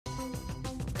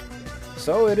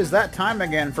So it is that time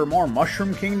again for more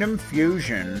Mushroom Kingdom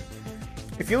Fusion.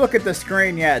 If you look at the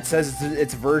screen, yeah, it says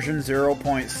it's version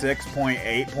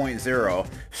 0.6.8.0.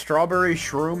 Strawberry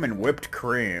Shroom and Whipped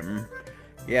Cream.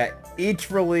 Yeah,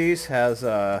 each release has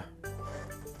had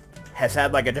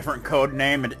like a different code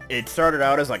name. It started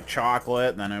out as like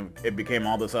chocolate, then it became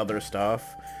all this other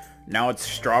stuff. Now it's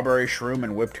Strawberry Shroom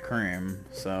and Whipped Cream,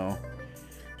 so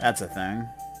that's a thing.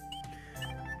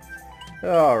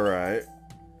 Alright.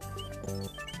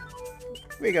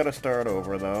 We gotta start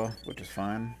over though, which is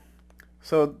fine.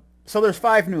 So there's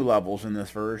 5 new levels in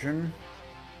this version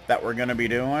that we're gonna be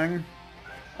doing.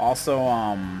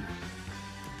 Also,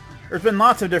 there's been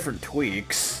lots of different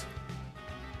tweaks.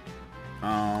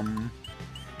 We'll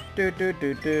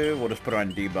just put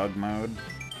on debug mode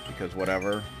because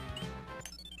whatever.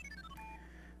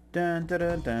 Dun dun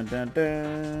dun dun dun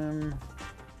dun.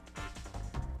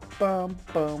 Bum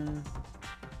bum.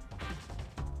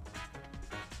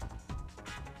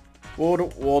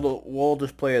 We'll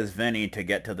just play as Vinny to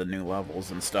get to the new levels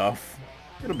and stuff.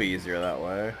 It'll be easier that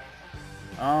way.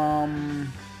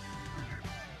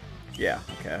 Yeah,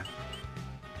 okay.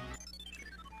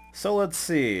 So let's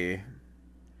see.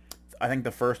 I think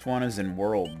the first one is in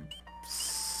World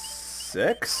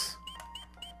 6?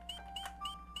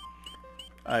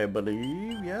 I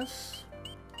believe, yes.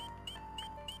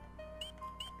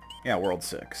 Yeah, World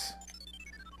 6.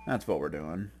 That's what we're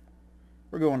doing.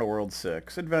 We're going to World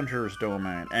 6, Adventurer's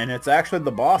Domain, and it's actually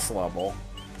the boss level.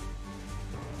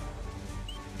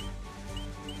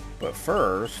 But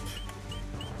first,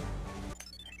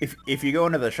 if you go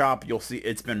into the shop, you'll see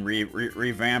it's been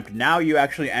revamped. Now you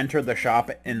actually enter the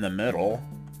shop in the middle,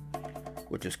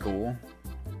 which is cool.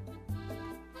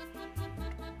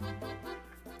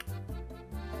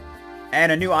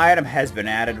 And a new item has been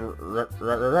added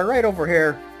right over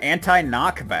here,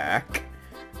 Anti-Knockback.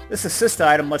 This assist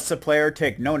item lets the player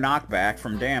take no knockback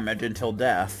from damage until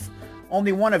death.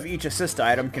 Only one of each assist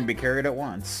item can be carried at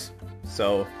once.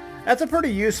 So, that's a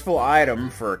pretty useful item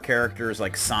for characters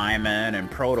like Simon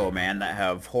and Proto Man that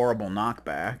have horrible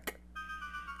knockback.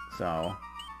 So,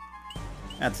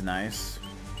 that's nice.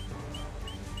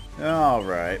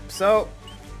 Alright, so,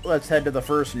 let's head to the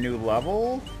first new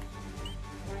level.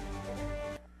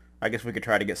 I guess we could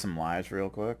try to get some lives real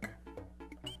quick.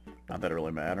 Not that it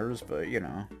really matters, but you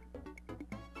know.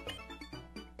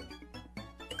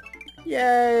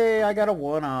 Yay! I got a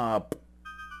 1-up.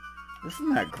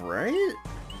 Isn't that great?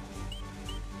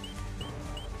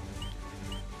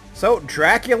 So,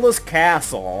 Dracula's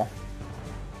Castle.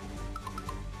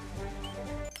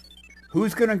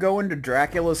 Who's gonna go into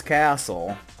Dracula's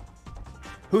Castle?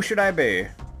 Who should I be?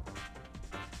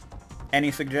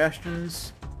 Any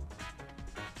suggestions?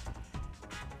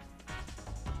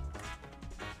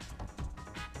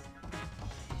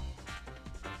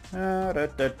 Da,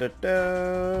 da, da,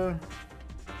 da.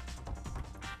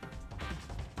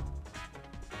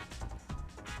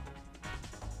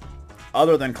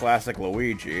 Other than classic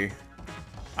Luigi,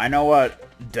 I know what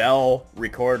Dell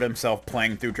recorded himself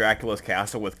playing through Dracula's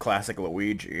Castle with classic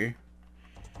Luigi.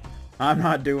 I'm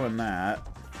not doing that.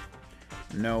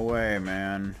 No way,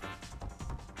 man.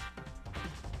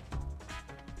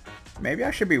 Maybe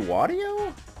I should be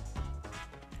Wario?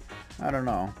 I don't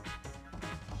know.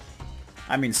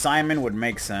 I mean, Simon would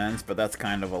make sense, but that's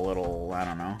kind of a little, I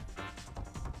don't know.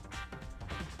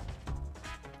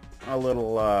 A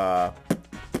little, a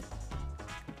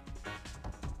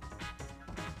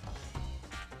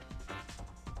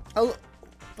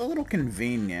little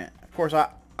convenient. Of course,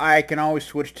 I can always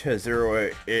switch to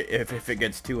Zero if it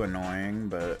gets too annoying,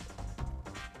 but...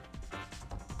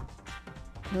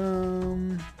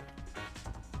 You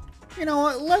know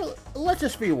what, let's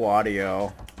just be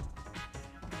Wario.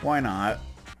 Why not?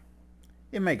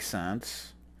 It makes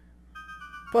sense.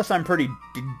 Plus, I'm pretty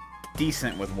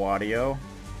decent with Wario.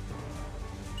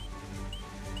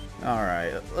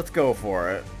 Alright, let's go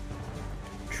for it.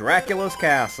 Dracula's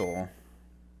Castle.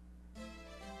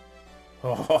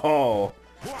 Oh.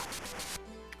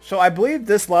 So I believe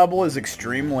this level is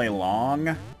extremely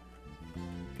long.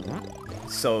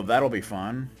 So that'll be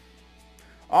fun.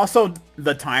 Also,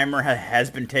 the timer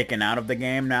has been taken out of the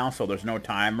game now, so there's no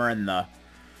timer, and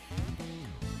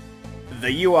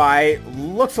the UI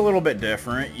looks a little bit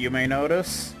different, you may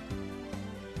notice.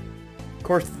 Of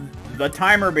course, the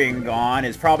timer being gone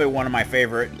is probably one of my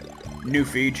favorite new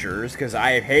features, because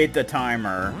I hate the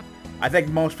timer. I think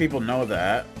most people know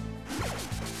that.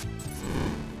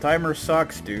 Timer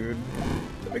sucks, dude.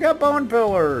 We got bone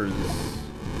pillars!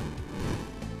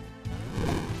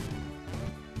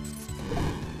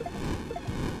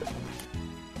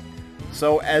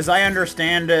 So, as I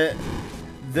understand it,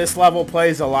 This level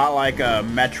plays a lot like a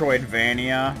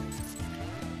Metroidvania,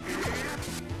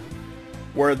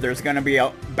 where there's gonna be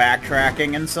a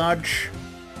backtracking and such.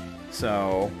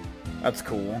 So, that's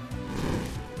cool.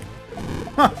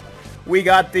 Huh. We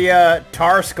got the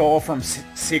Tar Skull from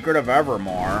Secret of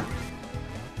Evermore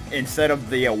instead of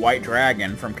the White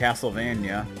Dragon from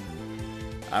Castlevania.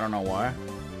 I don't know why.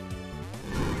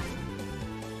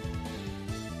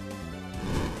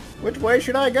 Which way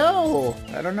should I go?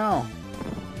 I don't know.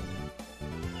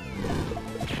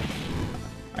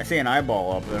 I see an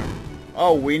eyeball up there.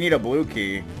 Oh, we need a blue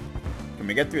key. Can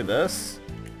we get through this?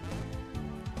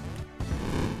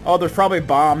 Oh, there's probably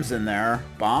bombs in there.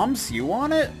 Bombs? You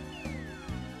want it?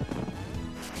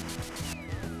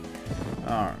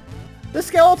 Alright. The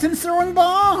skeleton's throwing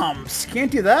bombs!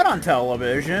 Can't do that on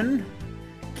television.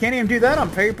 Can't even do that on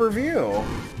pay-per-view.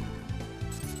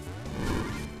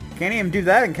 Can't even do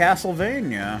that in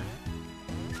Castlevania.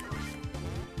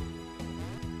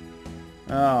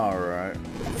 Alright.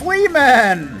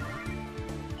 Fleamen!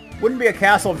 Wouldn't be a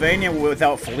Castlevania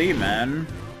without Fleamen.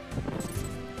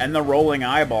 And the rolling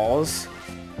eyeballs.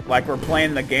 Like we're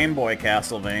playing the Game Boy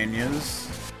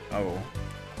Castlevanias. Oh.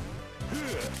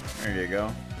 There you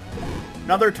go.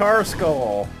 Another Tar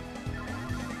Skull.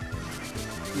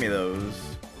 Give me those.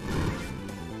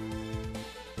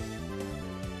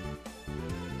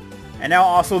 And now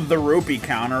also the rupee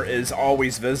counter is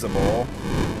always visible.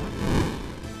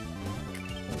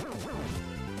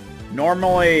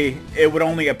 Normally, it would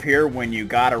only appear when you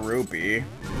got a rupee,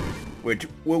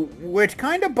 which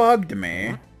kind of bugged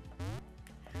me.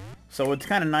 So it's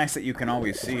kind of nice that you can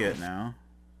always see it now.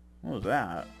 What was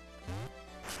that?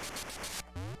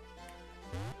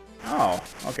 Oh,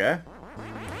 okay.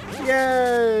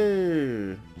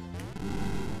 Yay!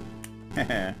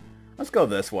 Let's go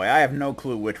this way. I have no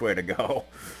clue which way to go.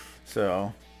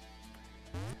 So,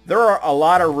 there are a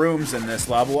lot of rooms in this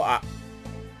level.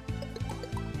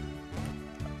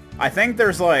 I think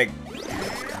there's like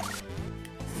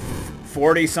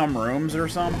 40 some rooms or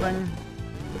something.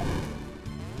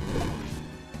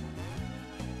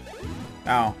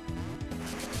 Ow.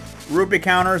 Rupee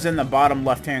counter's in the bottom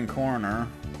left-hand corner.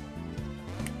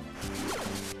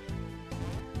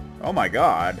 Oh my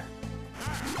god.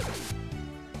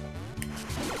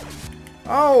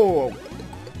 Oh!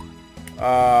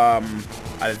 I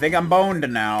think I'm boned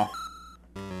now.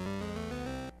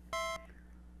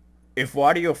 If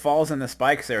Wadio falls in the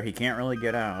spikes there, he can't really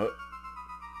get out.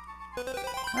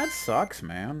 That sucks,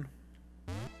 man.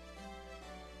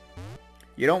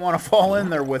 You don't want to fall in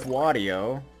there with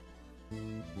Wadio.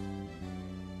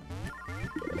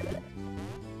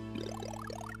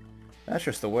 That's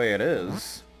just the way it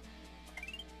is.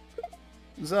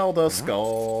 Zelda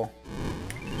Skull.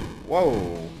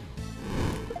 Whoa.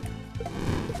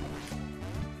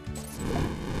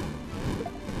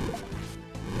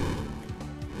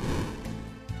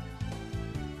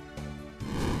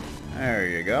 There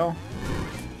you go.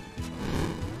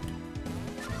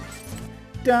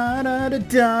 Da da da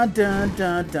da da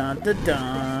da da da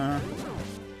da.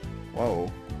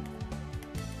 Whoa.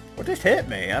 What just hit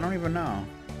me? I don't even know.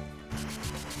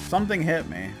 Something hit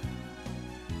me.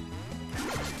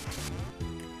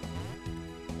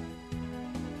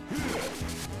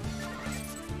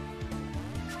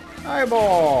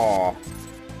 Eyeball!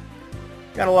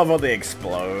 Gotta love how they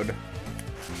explode.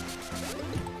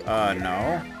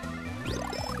 No.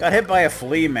 Got hit by a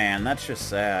flea man, that's just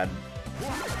sad.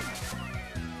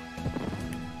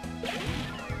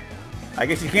 I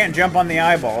guess you can't jump on the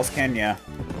eyeballs, can ya?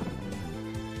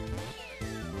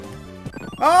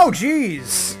 Oh,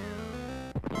 jeez!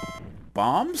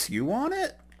 Bombs? You want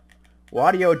it?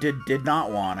 Wadio did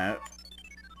not want it.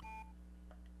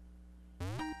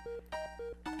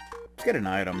 Let's get an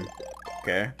item.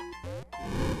 Okay.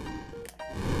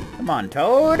 Come on,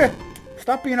 Toad!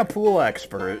 Stop being a pool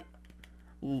expert.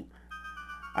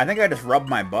 I think I just rubbed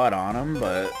my butt on him,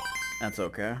 but that's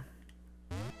okay.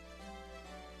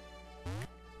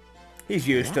 He's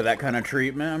used to that kind of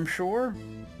treatment, I'm sure.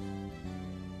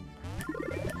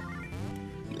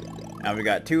 Now we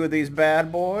got two of these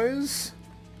bad boys.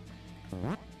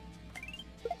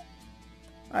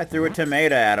 I threw a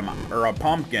tomato at him, or a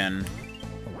pumpkin.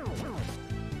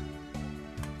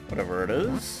 Whatever it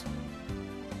is.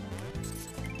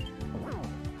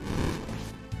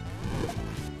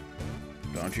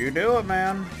 Don't you do it,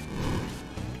 man.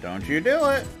 Don't you do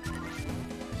it.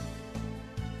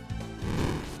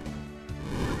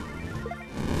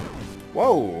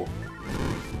 Whoa.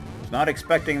 Was not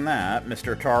expecting that,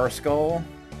 Mr. Tar Skull.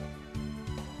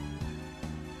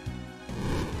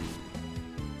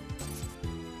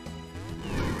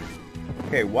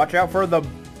 Okay, watch out for the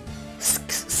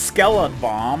skeleton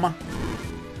bomb.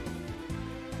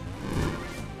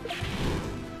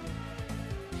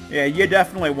 Yeah, you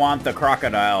definitely want the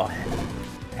crocodile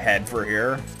head for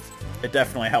here. It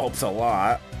definitely helps a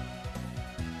lot.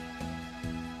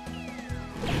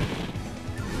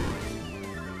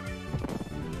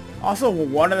 Also,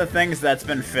 one of the things that's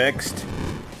been fixed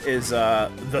is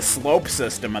the slope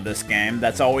system of this game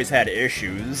that's always had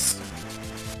issues.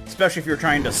 Especially if you're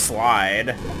trying to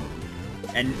slide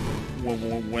and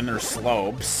when there's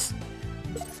slopes.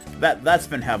 That's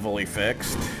been heavily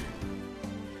fixed.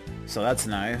 So that's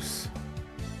nice.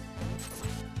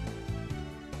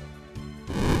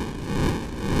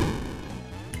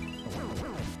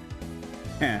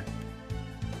 Heh.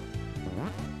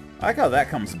 I like how that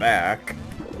comes back.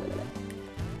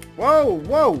 Whoa,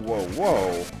 whoa, whoa,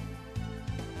 whoa.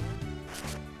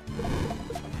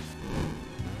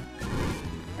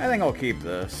 I think I'll keep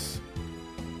this.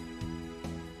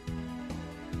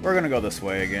 We're gonna go this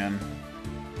way again.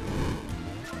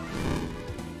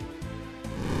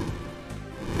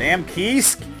 Damn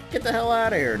keys! Get the hell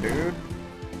out of here, dude.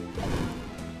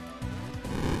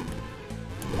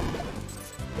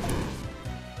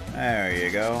 There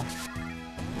you go.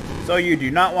 So you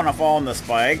do not want to fall in the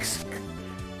spikes,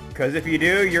 because if you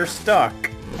do, you're stuck.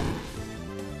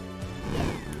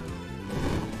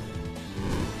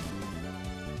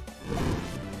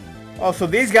 Oh, so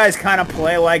these guys kind of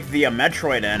play like the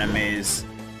Metroid enemies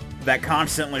that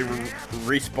constantly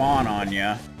respawn on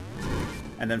you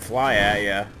and then fly at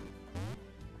you.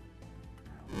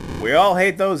 We all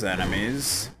hate those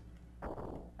enemies.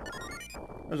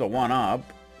 There's a 1-up.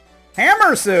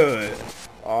 Hammer suit!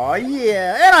 Oh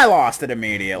yeah, and I lost it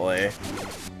immediately.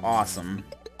 Awesome.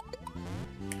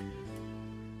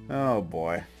 Oh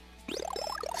boy.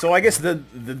 So I guess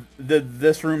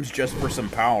this room's just for some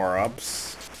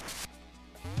power-ups.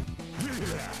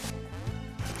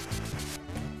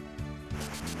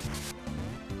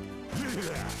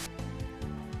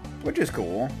 Which is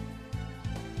cool.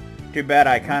 Too bad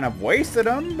I kind of wasted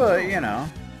them, but you know.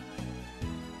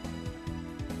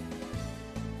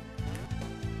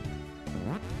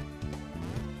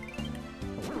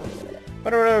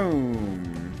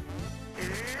 Ba-da-boom.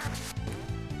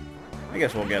 I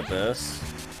guess we'll get this.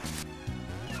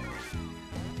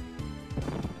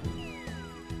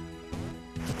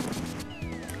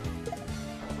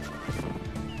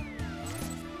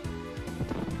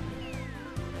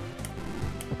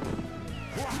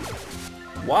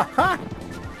 What?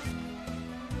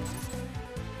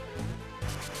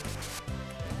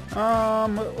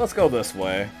 Let's go this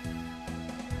way.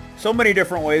 So many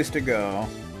different ways to go.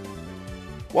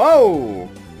 Whoa!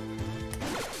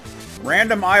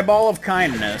 Random eyeball of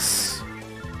kindness.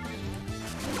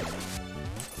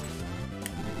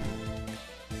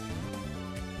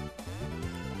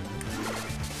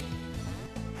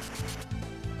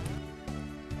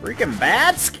 Freaking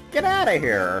bats! Get out of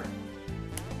here!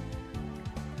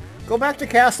 Go back to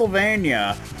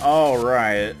Castlevania. Oh,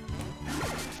 right.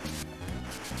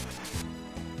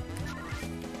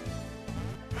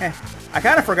 I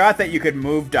kind of forgot that you could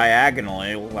move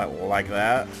diagonally like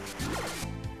that,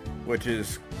 which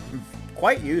is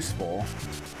quite useful.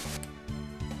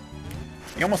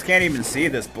 You almost can't even see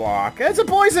this block. It's a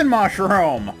poison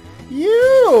mushroom!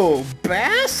 You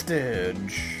bastard!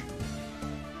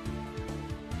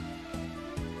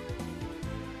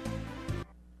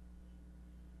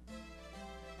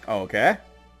 Okay.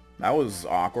 That was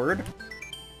awkward.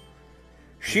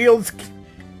 Shields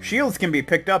can be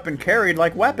picked up and carried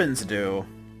like weapons do.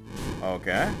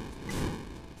 Okay.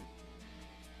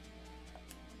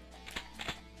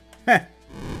 Heh.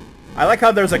 I like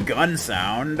how there's a gun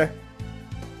sound.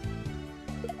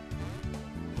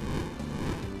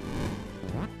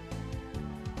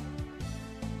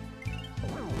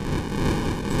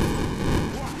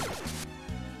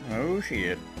 Oh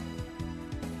shit.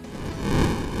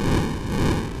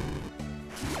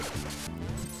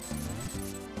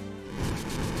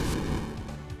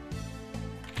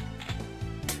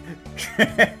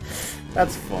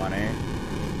 That's funny.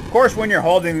 Of course, when you're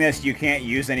holding this, you can't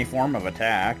use any form of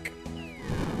attack.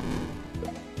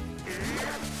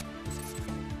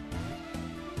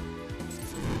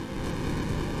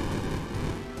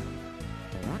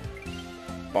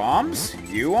 Bombs?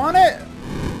 You want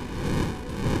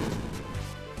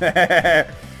it?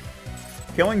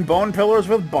 Killing bone pillars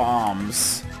with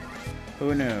bombs.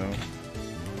 Who knew?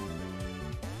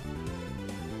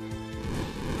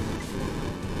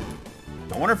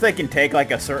 I wonder if they can take like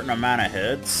a certain amount of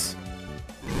hits.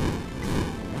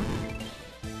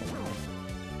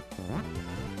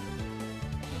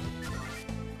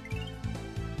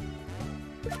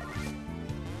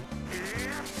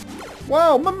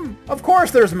 Well, of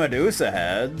course there's Medusa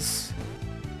heads.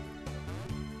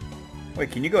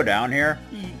 Wait, can you go down here?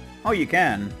 Oh, you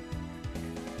can.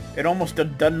 It almost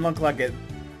doesn't look like it.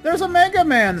 There's a Mega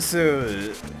Man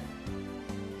suit!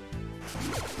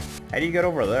 How do you get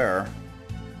over there?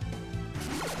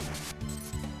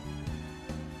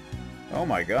 Oh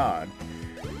my god.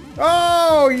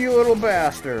 Oh, you little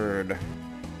bastard!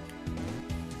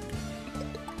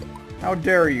 How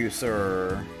dare you,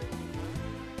 sir?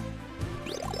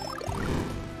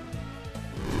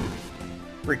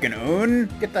 Freaking Un?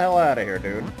 Get the hell out of here,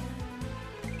 dude.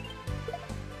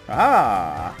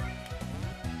 Ah!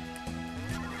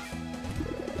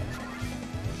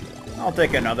 I'll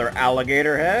take another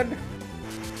alligator head.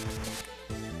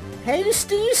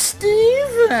 Hasty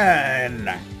Steven!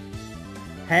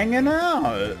 Hanging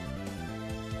out.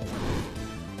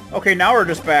 Okay, now we're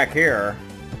just back here.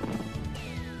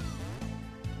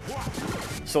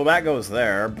 So that goes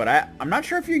there, but I'm not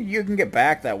sure if you can get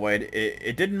back that way.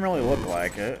 It didn't really look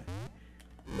like it.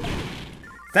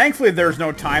 Thankfully, there's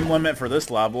no time limit for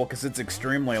this level, because it's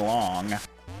extremely long.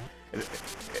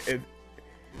 If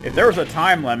there was a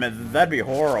time limit, that'd be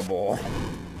horrible.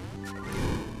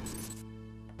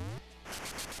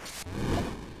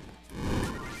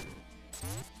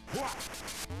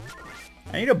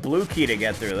 I need a blue key to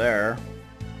get through there.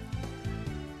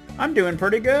 I'm doing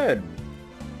pretty good.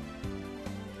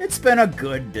 It's been a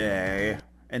good day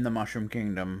in the Mushroom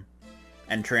Kingdom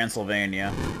and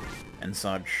Transylvania and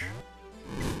such.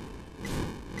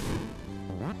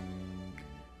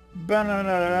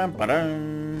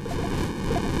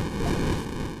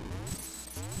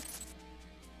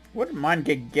 Wouldn't mind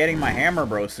getting my Hammer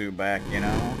Bro suit back, you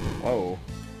know? Whoa.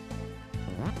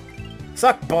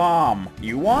 Suck bomb!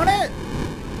 You want it?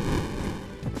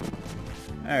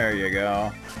 There you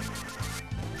go.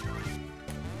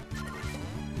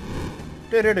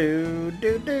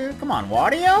 Do-do-do-do-do. Come on,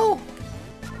 Wario!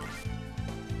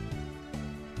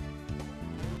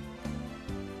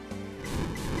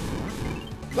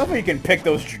 Love how you can pick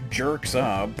those jerks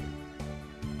up.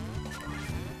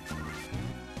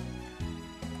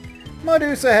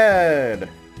 Medusa head!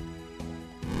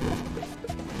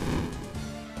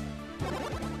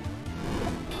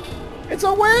 It's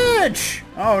a witch!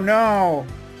 Oh no!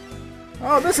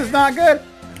 Oh, this is not good!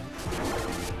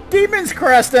 Demon's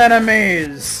Crest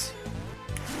enemies!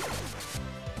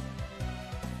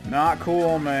 Not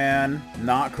cool, man.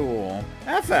 Not cool.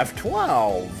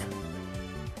 FF12!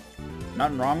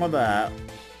 Nothing wrong with that.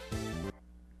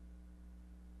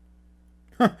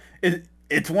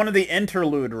 It's one of the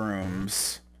interlude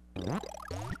rooms.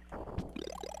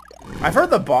 I've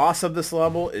heard the boss of this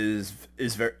level is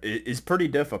pretty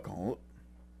difficult.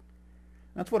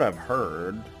 That's what I've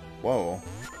heard. Whoa.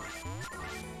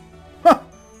 Huh.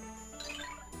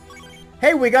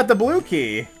 Hey, we got the blue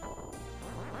key.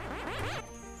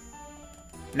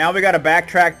 Now we gotta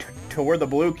backtrack to where the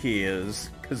blue key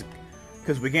is,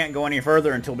 because we can't go any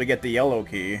further until we get the yellow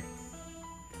key.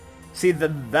 See,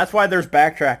 that's why there's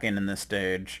backtracking in this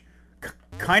stage.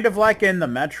 Kind of like in the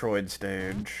Metroid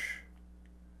stage.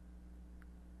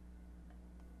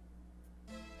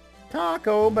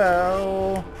 Taco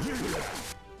Bell!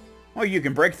 Oh, you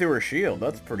can break through her shield.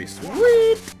 That's pretty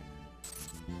sweet!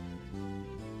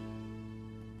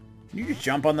 Can you just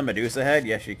jump on the Medusa head?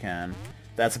 Yes, you can.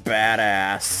 That's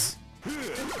badass.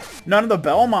 None of the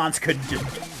Belmonts could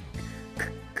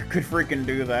freaking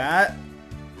do that.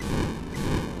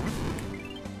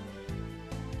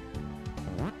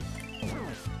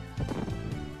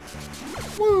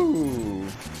 Woo!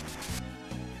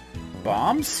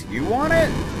 Bombs? You want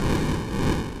it?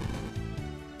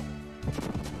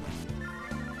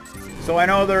 So I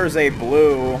know there's a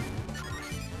blue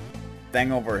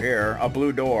thing over here. A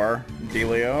blue door.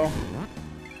 Delio.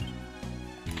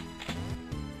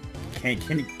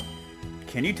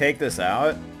 Can you take this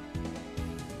out?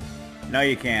 No,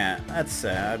 you can't. That's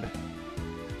sad.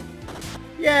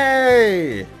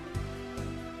 Yay!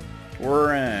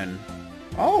 We're in.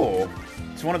 Oh!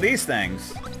 It's one of these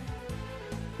things.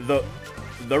 The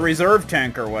reserve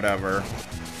tank or whatever.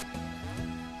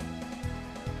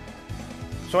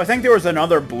 So I think there was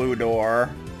another blue door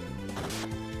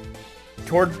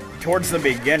towards the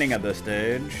beginning of the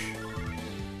stage.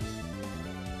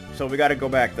 So we gotta go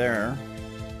back there.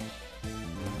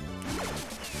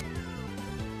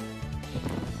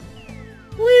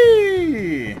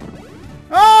 Whee!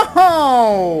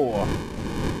 Oh!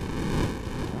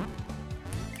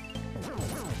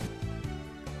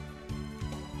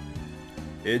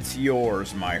 It's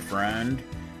yours, my friend.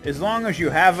 As long as you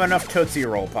have enough Tootsie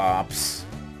Roll Pops.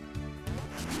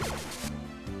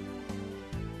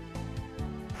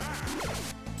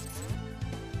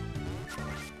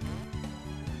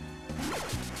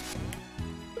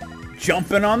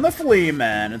 Jumping on the flea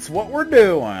man. It's what we're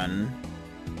doing.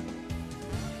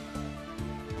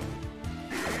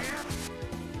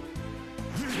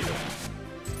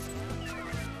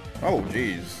 Oh,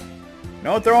 jeez.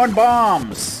 No throwing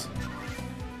bombs.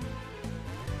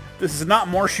 This is not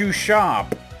Morshoe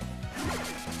Shop.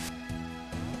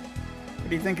 What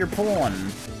do you think you're pulling?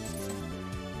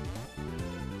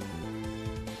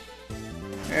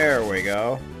 There we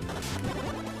go.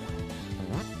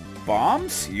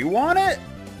 Bombs? You want it?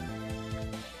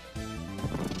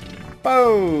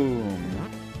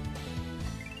 Boom!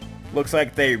 Looks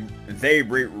like they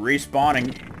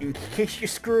respawning in case you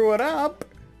screw it up.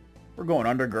 We're going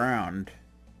underground.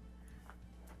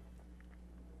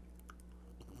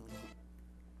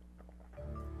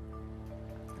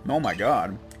 Oh my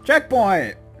god.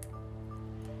 Checkpoint!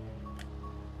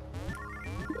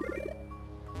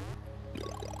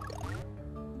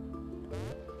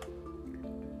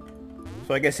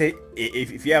 So I guess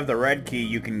if you have the red key,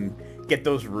 you can get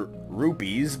those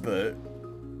rupees, but...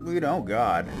 oh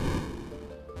god.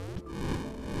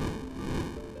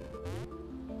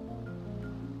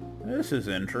 This is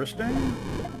interesting.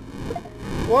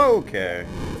 Whoa, okay.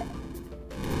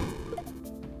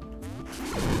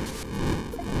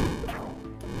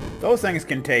 Those things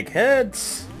can take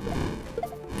hits.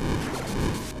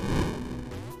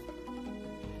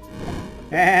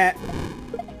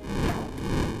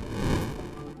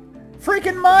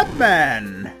 Freaking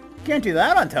Mudmen! Can't do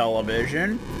that on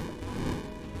television.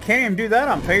 Can't even do that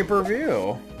on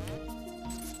pay-per-view.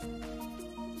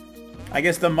 I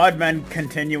guess the Mudmen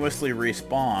continuously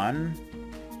respawn.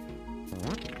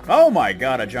 Oh my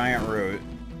god, a giant root.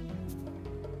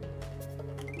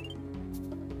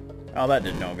 Oh, that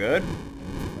did no good.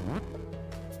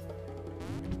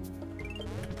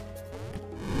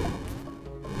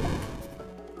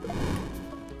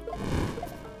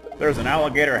 There's an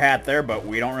alligator hat there, but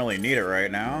we don't really need it right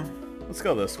now. Let's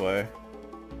go this way.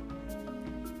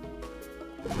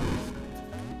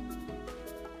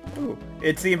 Ooh,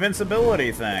 it's the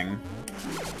invincibility thing.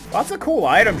 Lots of cool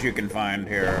items you can find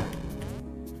here.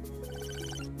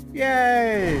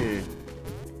 Yay!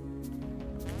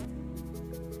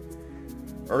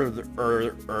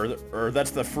 Or that's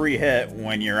the free hit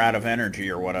when you're out of energy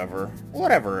or whatever.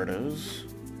 Whatever it is.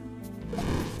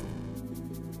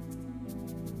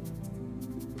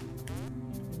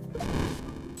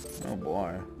 Oh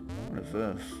boy. What is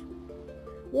this?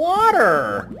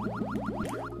 Water!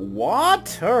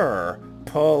 Water!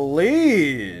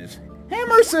 Please!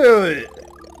 Hammer suit!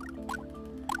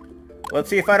 Let's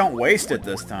see if I don't waste it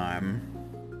this time.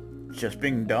 Just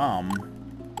being dumb.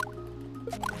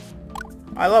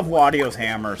 I love Wadio's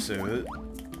hammer suit.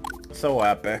 So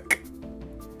epic.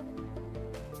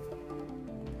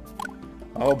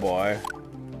 Oh boy.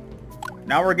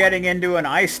 Now we're getting into an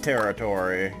ice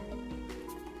territory.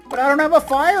 But I don't have a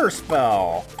fire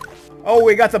spell! Oh,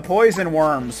 we got the poison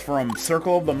worms from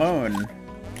Circle of the Moon.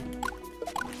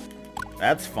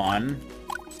 That's fun.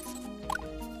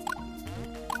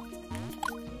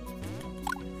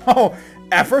 Oh,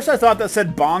 at first I thought that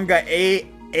said Bonga ate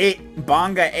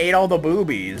all the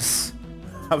boobies.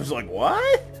 I was like,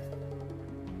 what?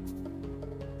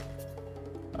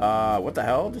 What the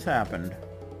hell just happened?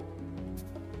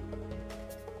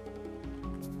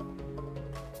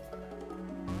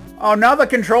 Oh, now the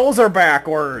controls are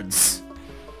backwards.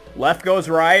 Left goes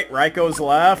right, right goes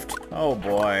left. Oh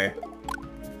boy.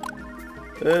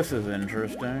 This is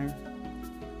interesting.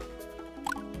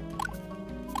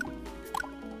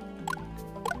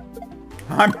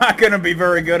 I'm not gonna be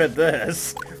very good at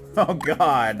this. Oh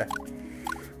god.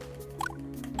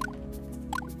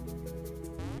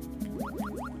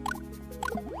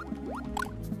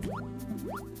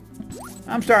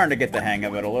 I'm starting to get the hang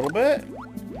of it a little bit.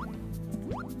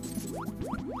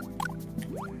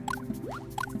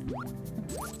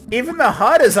 Even the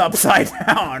HUD is upside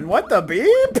down. What the beep?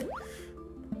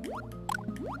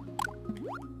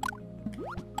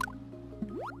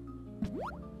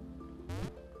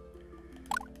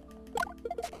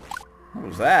 What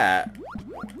was that?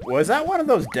 Was that one of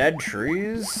those dead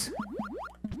trees?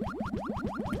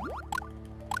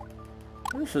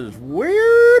 This is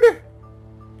weird.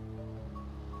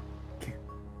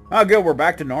 Oh good, we're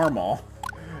back to normal.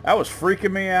 That was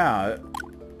freaking me out.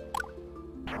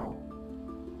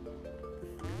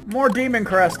 More Demon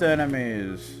Crest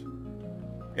enemies.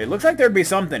 It looks like there'd be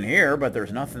something here, but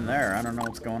there's nothing there. I don't know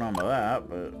what's going on with that,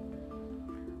 but...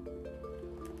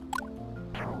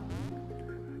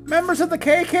 Members of the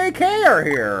KKK are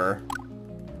here!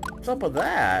 What's up with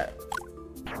that?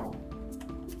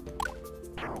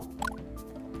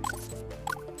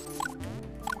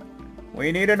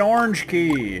 We need an orange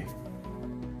key.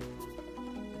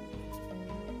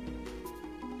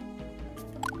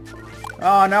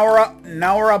 Oh,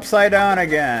 now we're upside down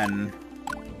again.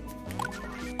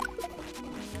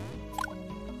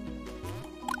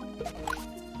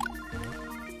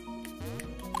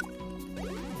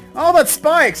 Oh, that's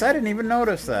spikes! I didn't even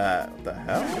notice that. What the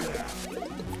hell?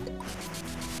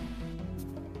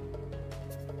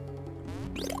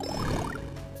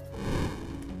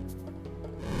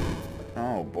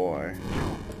 Oh boy.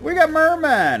 We got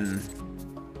mermen!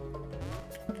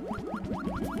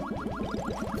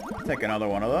 Take another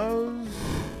one of those.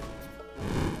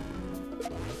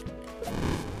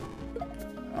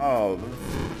 Oh,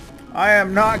 I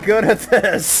am not good at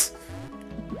this.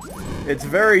 It's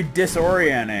very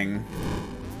disorienting.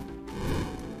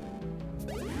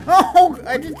 Oh,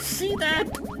 I didn't see that.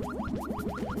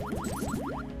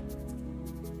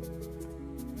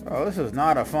 Oh, this is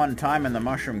not a fun time in the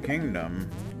Mushroom Kingdom.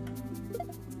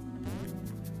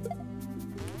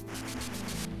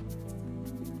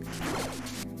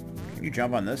 Can you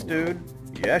jump on this dude?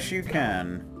 Yes, you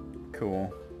can.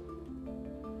 Cool.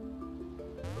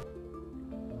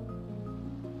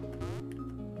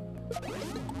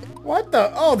 What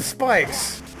the? Oh, the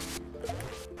spikes!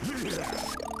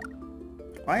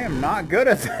 I am not good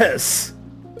at this.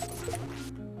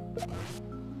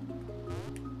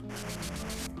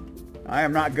 I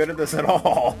am not good at this at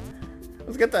all.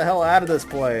 Let's get the hell out of this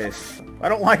place. I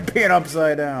don't like being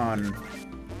upside down.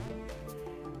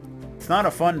 It's not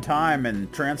a fun time in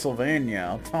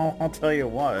Transylvania. I'll tell you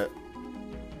what.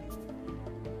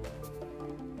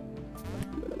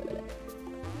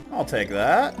 I'll take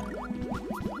that.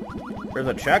 There's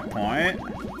a checkpoint.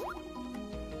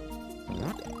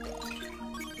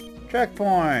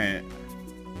 Checkpoint.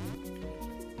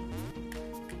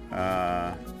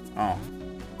 Oh.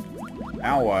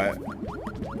 Now what?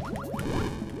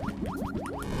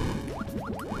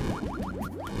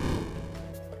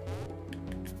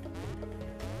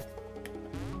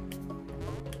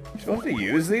 You supposed to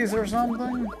use these or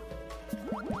something?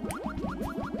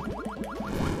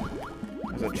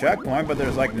 There's a checkpoint, but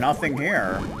there's like nothing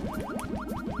here.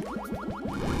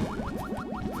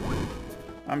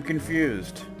 I'm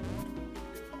confused.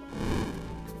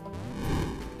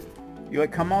 You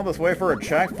like come all this way for a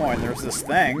checkpoint, there's this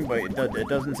thing, but it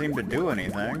doesn't seem to do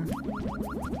anything.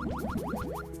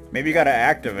 Maybe you gotta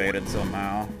activate it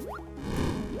somehow.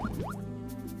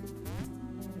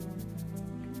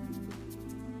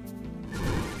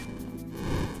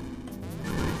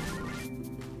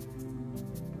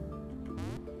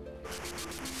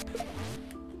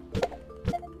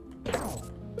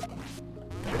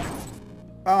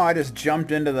 Oh, I just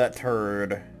jumped into that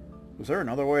turd. Was there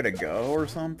another way to go or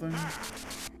something?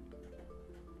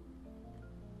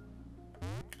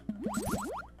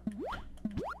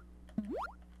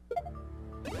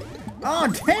 Oh,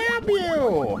 damn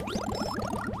you!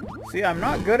 See, I'm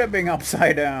not good at being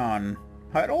upside down.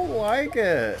 I don't like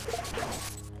it.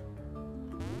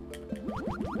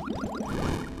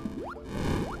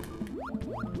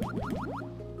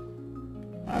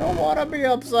 I don't want to be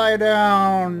upside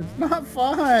down. It's not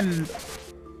fun.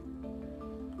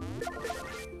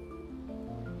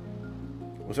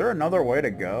 Was there another way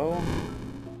to go?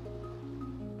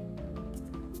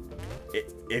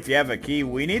 If you have a key,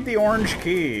 we need the orange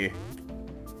key.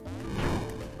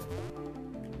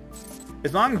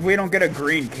 As long as we don't get a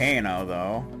green Kano,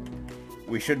 though,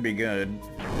 we should be good.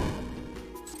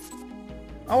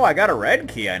 Oh, I got a red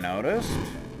key, I noticed.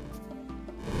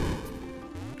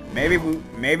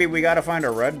 Maybe we gotta find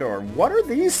a red door. What are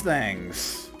these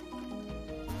things?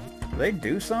 Do they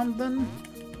do something?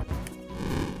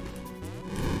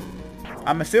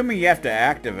 I'm assuming you have to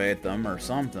activate them or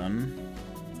something.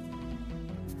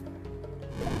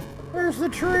 Where's the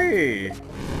tree?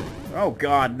 Oh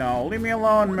god, no. Leave me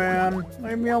alone, man.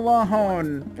 Leave me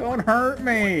alone. Don't hurt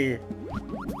me.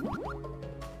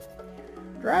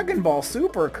 Dragon Ball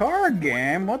Super card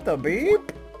game? What the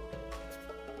beep?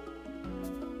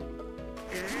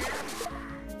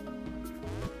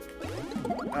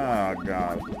 Oh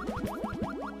god.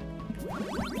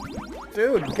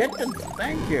 Dude, get the...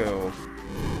 Thank you.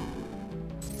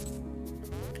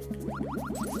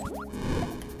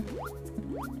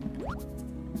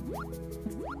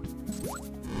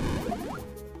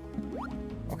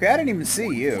 Okay, I didn't even see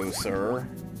you, sir.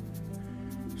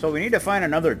 So we need to find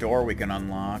another door we can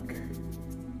unlock.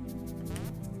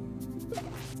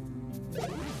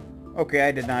 Okay,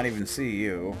 I did not even see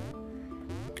you.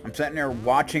 I'm sitting there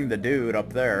watching the dude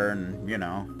up there and, you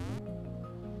know.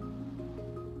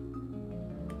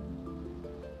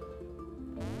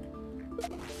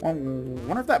 Well,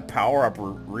 wonder if that power-up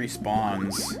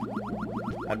respawns.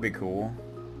 That'd be cool.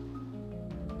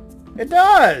 It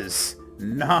does!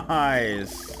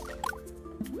 Nice!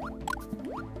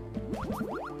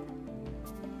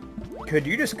 Could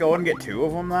you just go and get 2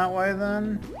 of them that way,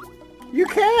 then? You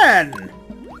can!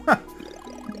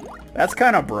 That's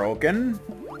kind of broken.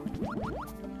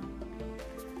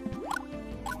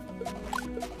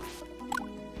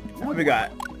 Now we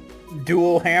got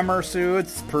dual hammer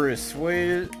suits. Pretty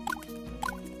sweet.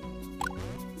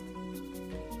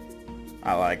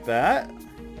 I like that.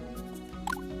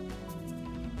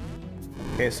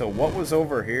 Okay, so what was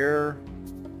over here?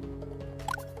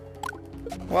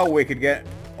 Well, we could get...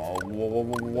 Oh,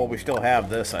 well, we still have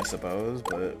this, I suppose,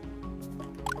 but...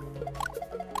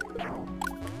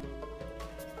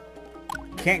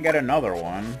 Can't get another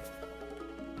one.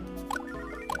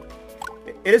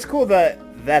 It is cool that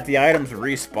the items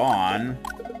respawn.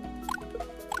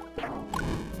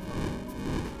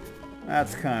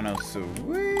 That's kind of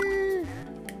sweet.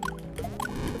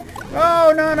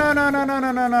 Oh, no, no, no, no, no,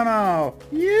 no, no, no, no.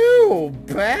 You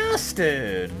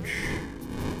bastard.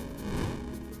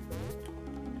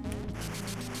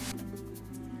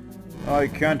 I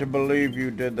can't believe you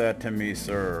did that to me,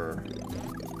 sir.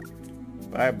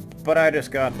 But I just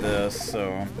got this,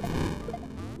 so...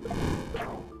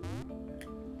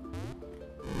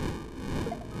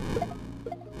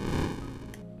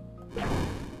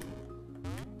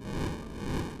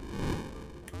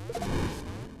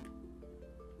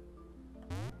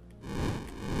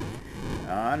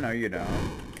 No, you don't.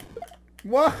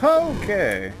 Whoa,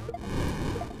 okay.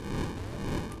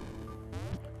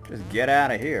 Just get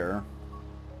out of here.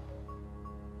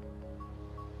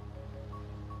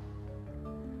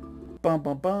 Bum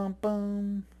bum bum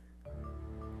bum.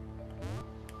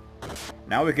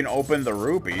 Now we can open the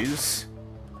rupees.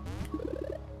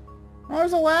 Oh,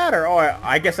 there's a ladder. Oh,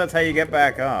 I guess that's how you get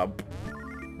back up.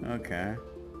 Okay.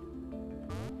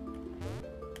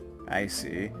 I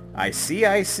see. I see,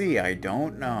 I see. I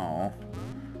don't know.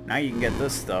 Now you can get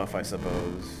this stuff, I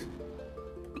suppose.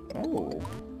 Oh.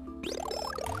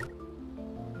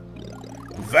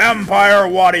 Vampire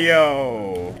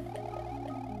Wario!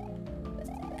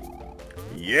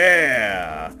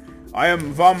 Yeah! I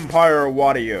am Vampire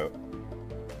Wario.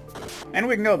 And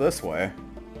we can go this way.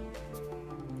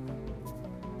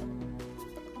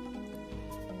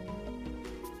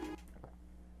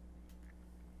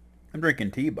 I'm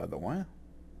drinking tea, by the way.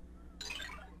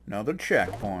 Another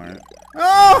checkpoint.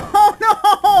 Oh,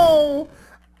 no!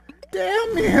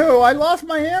 Damn you! I lost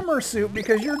my hammer suit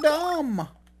because you're dumb!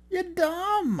 You're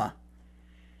dumb!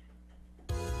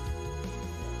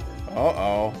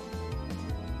 Uh-oh.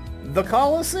 The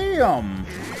Colosseum!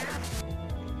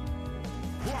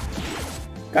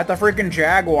 Got the freaking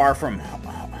Jaguar from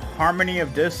Harmony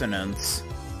of Dissonance.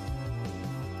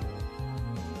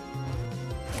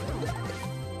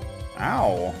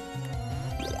 Ow.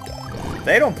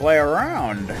 They don't play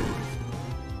around.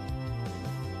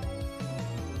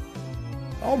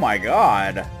 Oh my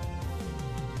god.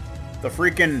 The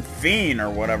freaking Fiend, or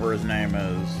whatever his name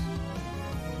is.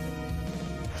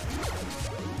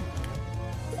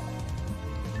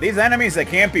 These enemies that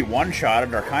can't be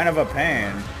one-shotted are kind of a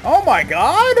pain. Oh my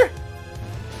god!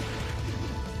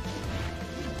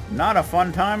 Not a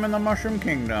fun time in the Mushroom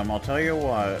Kingdom, I'll tell you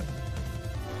what.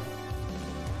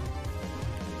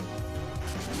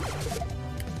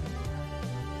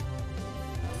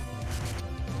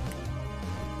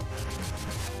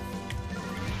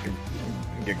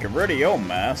 Get rid of your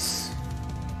mess.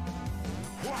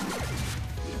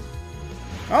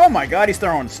 Oh my god, he's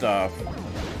throwing stuff.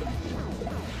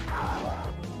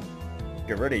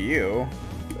 Get rid of you,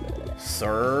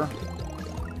 sir.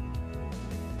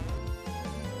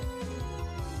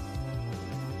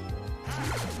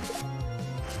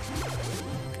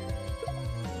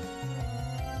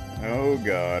 Oh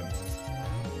god.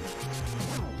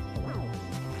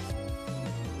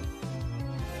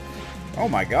 Oh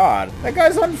my god, that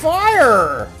guy's on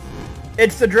fire!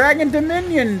 It's the Dragon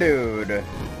Dominion dude!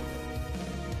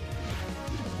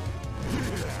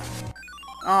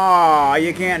 Aw,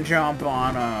 you can't jump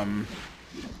on him.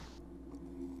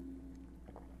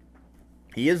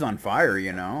 He is on fire,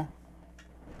 you know.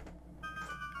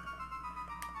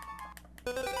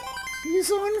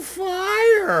 He's on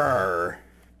fire!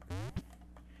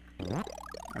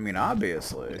 I mean,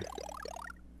 obviously.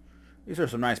 These are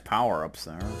some nice power-ups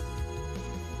there.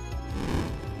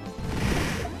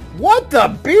 What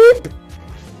the beep?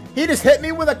 He just hit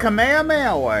me with a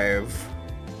Kamehameha wave.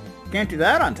 Can't do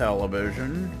that on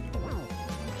television.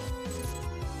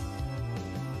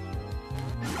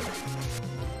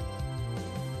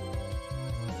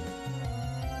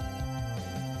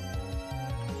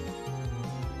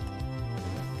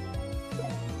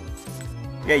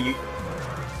 Yeah,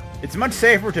 it's much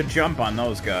safer to jump on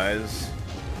those guys.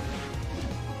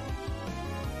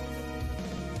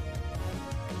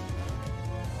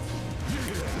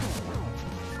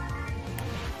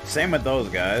 Same with those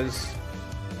guys.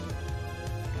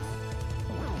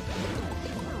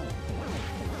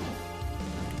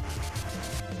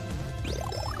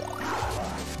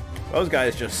 Those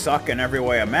guys just suck in every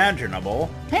way imaginable.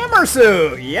 Hammer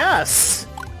suit! Yes!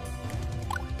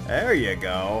 There you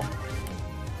go.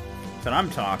 That's what I'm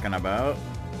talking about.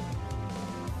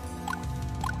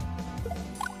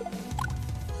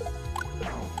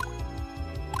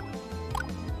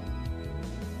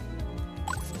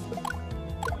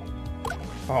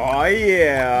 Oh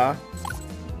yeah.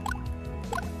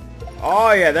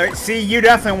 Oh yeah, there, see, you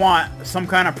definitely want some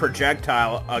kind of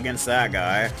projectile against that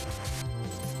guy.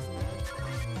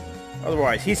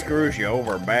 Otherwise, he screws you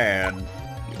over bad.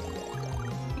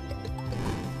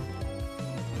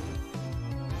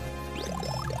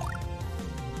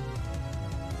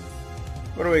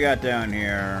 What do we got down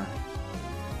here?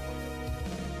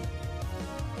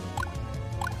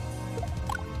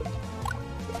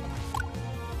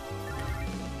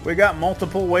 We got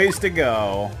multiple ways to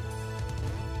go.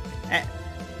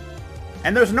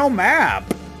 And there's no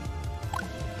map!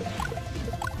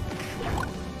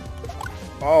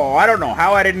 Oh, I don't know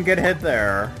how I didn't get hit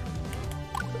there.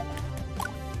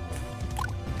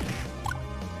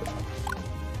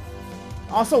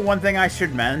 Also, one thing I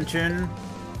should mention...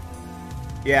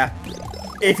 Yeah,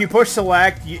 if you push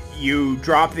select, you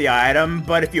drop the item,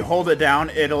 but if you hold it down,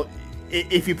 it'll...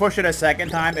 If you push it a second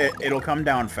time, it'll come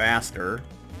down faster.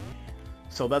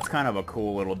 So that's kind of a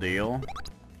cool little deal.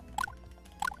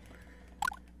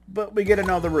 But we get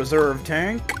another reserve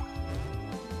tank.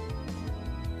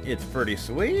 It's pretty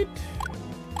sweet.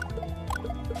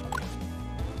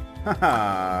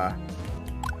 Haha.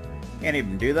 Can't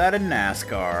even do that in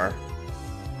NASCAR.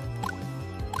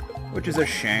 Which is a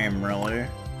shame, really.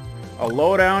 A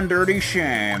low-down, dirty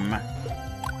shame.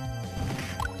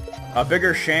 A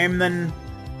bigger shame than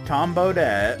Tom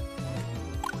Bodette.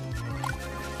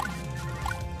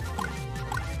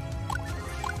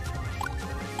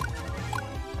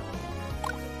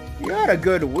 You had a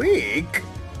good week.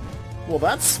 Well,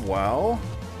 that's swell.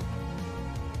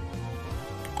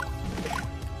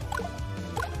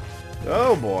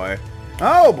 Oh boy.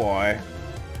 Oh boy.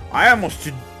 I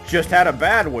almost just had a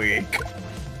bad week.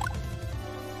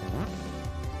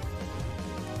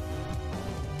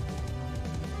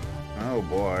 Oh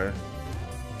boy.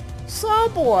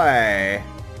 Subway!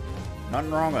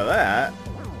 Nothing wrong with that.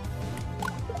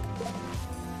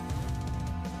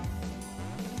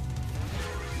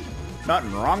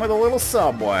 Nothing wrong with a little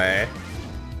Subway.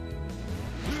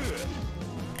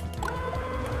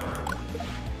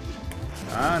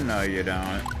 Oh, no you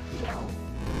don't.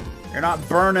 You're not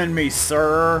burning me,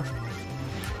 sir.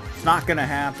 It's not gonna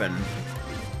happen.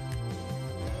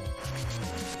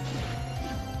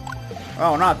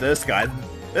 Oh, not this guy.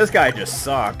 This guy just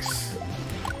sucks.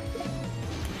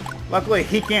 Luckily,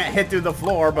 he can't hit through the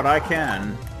floor, but I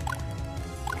can.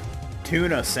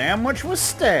 Tuna sandwich with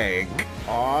steak.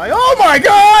 Oh my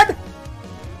god!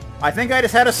 I think I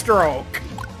just had a stroke.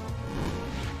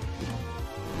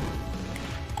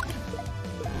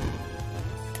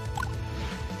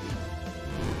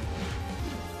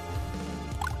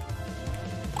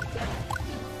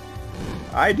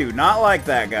 I do not like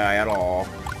that guy at all.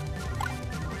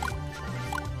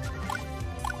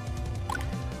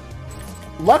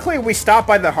 Luckily, we stopped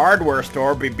by the hardware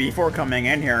store before coming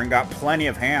in here and got plenty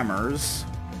of hammers.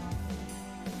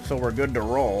 So we're good to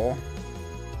roll.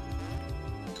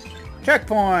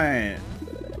 Checkpoint!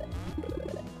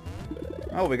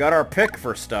 Oh, we got our pick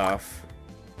for stuff.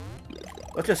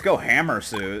 Let's just go hammer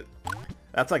suit.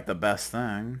 That's like the best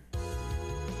thing.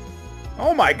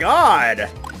 Oh my god!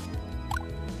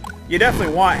 You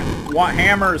definitely want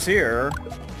hammers here.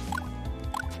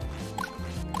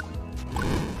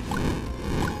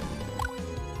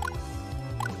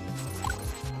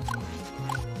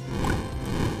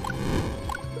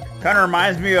 Kind of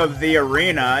reminds me of the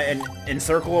arena in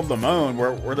Circle of the Moon,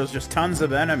 where there's just tons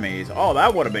of enemies. Oh,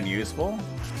 that would have been useful.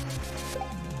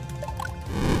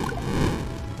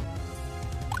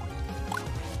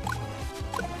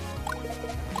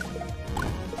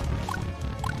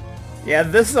 Yeah,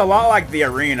 this is a lot like the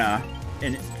arena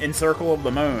in Circle of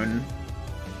the Moon.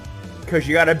 Because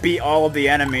you gotta beat all of the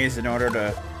enemies in order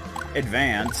to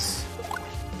advance.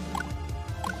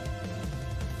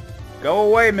 Go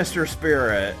away, Mr.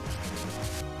 Spirit.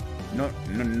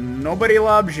 Nobody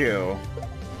loves you.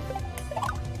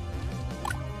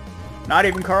 Not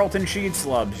even Carlton Sheets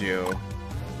loves you.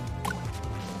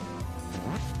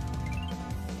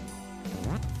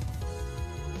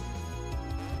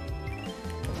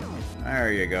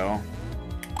 There you go.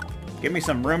 Give me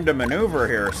some room to maneuver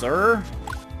here, sir.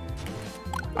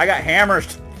 I got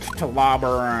hammers to lob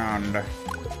around.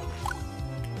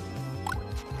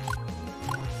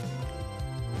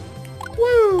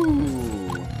 Woo!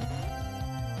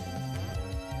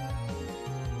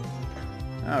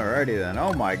 Alrighty then.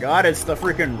 Oh my god, it's the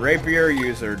freaking rapier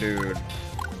user, dude.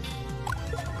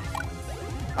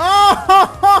 Oh!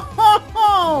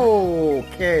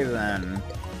 Okay then.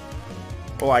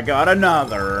 Oh, I got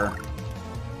another.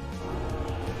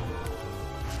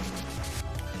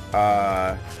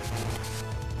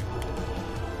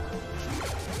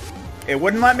 It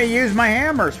wouldn't let me use my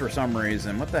hammers for some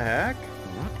reason. What the heck?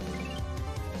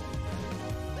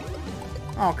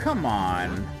 Oh, come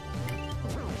on.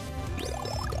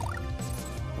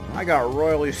 I got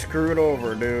royally screwed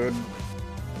over, dude.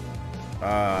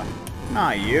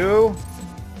 Not you.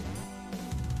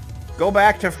 Go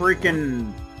back to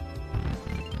freaking...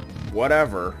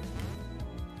 whatever.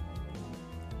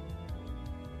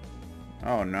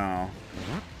 Oh, no.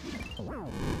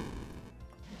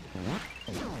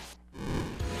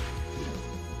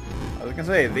 I was gonna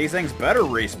say, these things better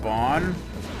respawn.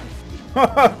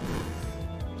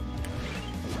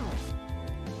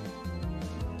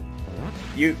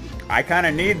 I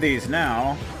kinda need these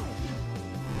now.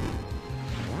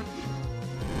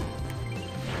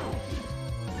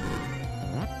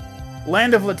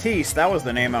 Land of Latisse, that was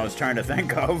the name I was trying to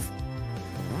think of.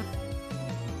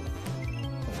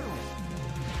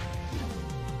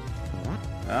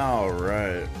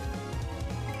 Alright.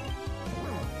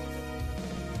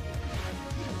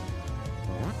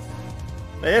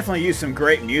 They definitely used some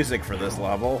great music for this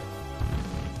level.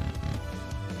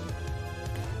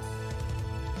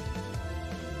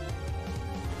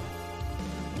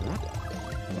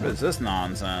 What is this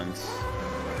nonsense?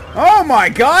 Oh my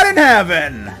god in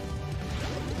heaven!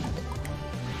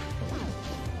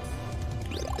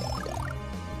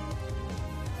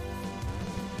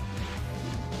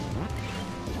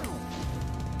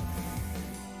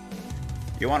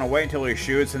 You want to wait until he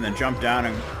shoots and then jump down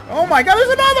and... Oh my god, there's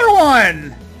another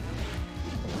one!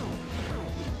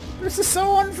 This is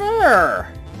so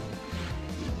unfair!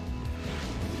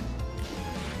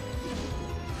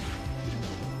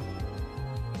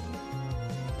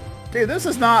 Dude, this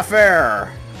is not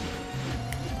fair!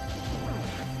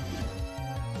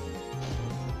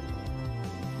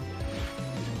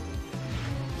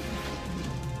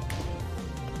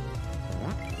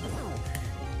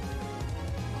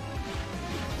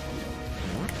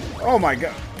 Oh my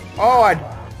god. Oh, I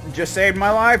just saved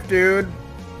my life, dude.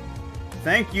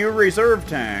 Thank you, reserve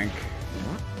tank.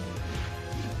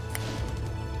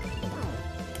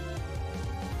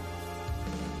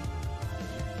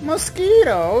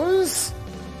 Mosquitoes?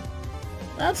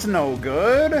 That's no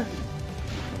good.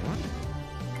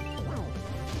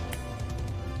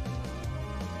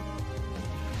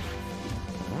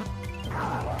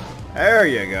 There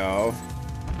you go.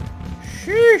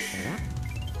 Sheesh.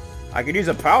 I could use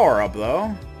a power-up,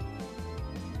 though.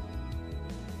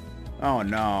 Oh,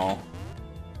 no.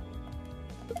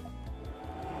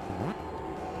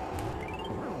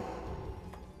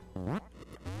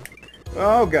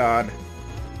 Oh, God.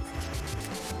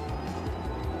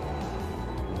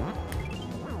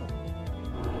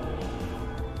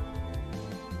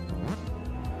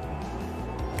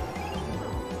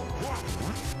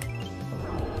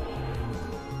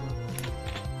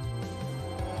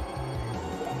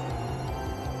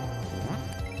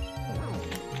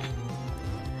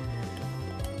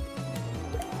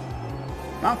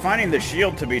 Not finding the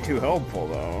shield to be too helpful,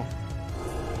 though.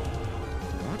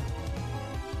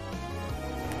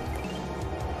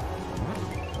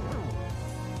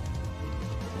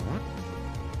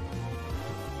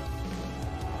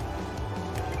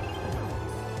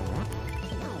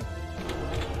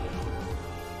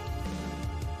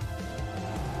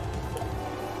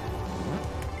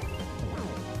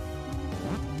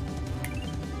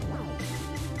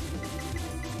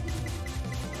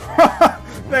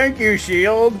 Thank you,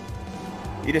 shield.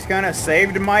 You just kind of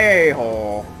saved my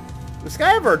a-hole. Does this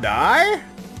guy ever die?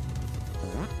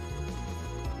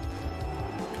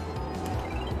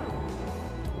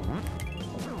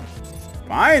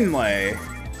 Finally.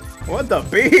 What the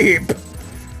beep?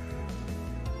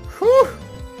 Whew.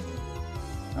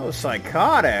 That was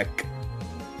psychotic.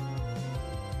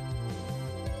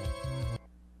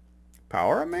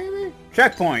 Power up, maybe?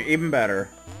 Checkpoint, even better.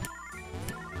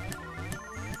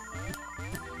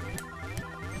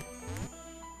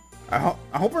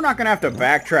 I hope we're not gonna have to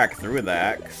backtrack through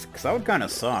that, because that would kind of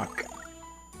suck.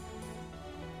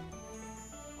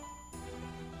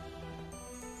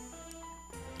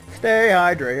 Stay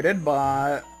hydrated,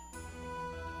 bot.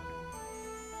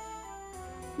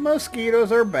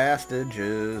 Mosquitoes are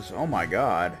bastages. Oh my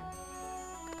god.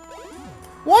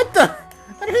 What the?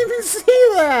 I didn't even see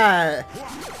that!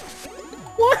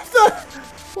 What the?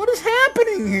 What is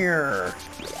happening here?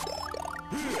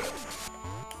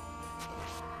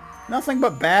 Nothing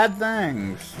but bad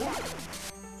things.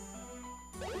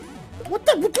 What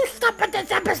the? Would you stop it?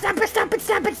 Stop it! Stop it! Stop it!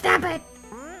 Stop it! Stop it!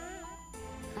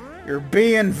 You're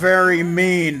being very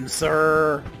mean,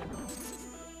 sir.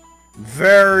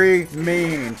 Very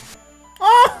mean.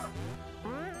 Oh!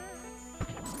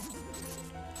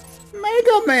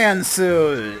 Mega Man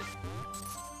suit!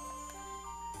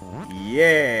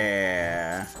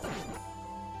 Yeah.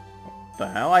 What the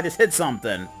hell? I just hit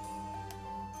something.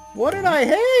 What did I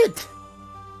hit?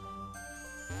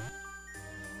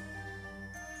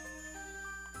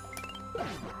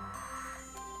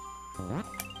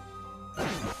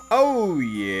 Oh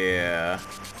yeah.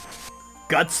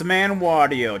 Gutsman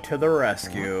Wadio to the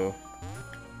rescue.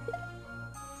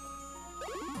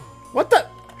 What the?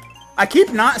 I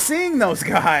keep not seeing those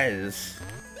guys.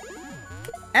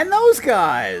 And those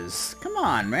guys. Come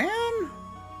on, man.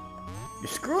 You're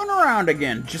screwing around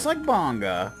again, just like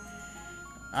Bonga.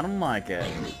 I don't like it.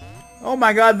 Oh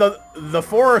my god, the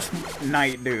Forest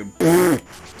Knight dude.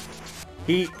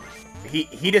 He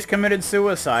just committed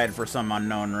suicide for some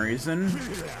unknown reason.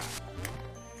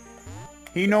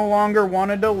 He no longer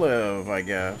wanted to live, I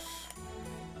guess.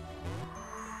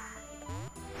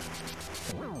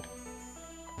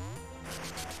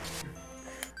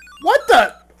 What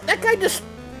the? That guy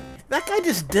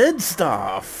just did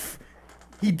stuff.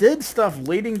 He did stuff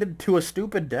leading to a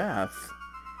stupid death.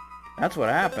 That's what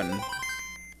happened.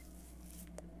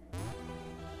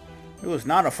 It was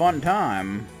not a fun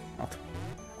time.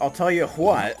 I'll tell you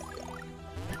what.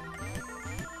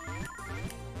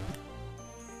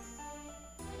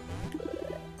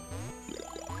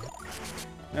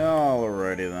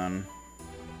 Alrighty then.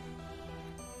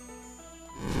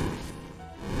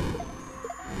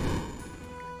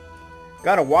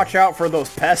 Gotta watch out for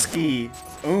those pesky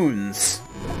oons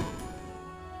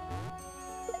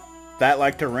that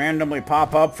like to randomly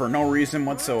pop up for no reason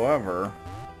whatsoever.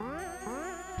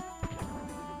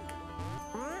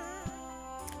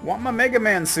 Want my Mega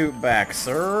Man suit back,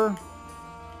 sir?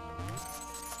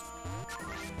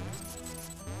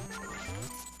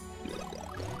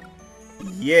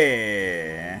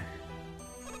 Yeah.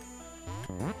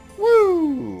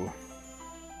 Woo!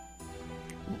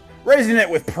 Raising it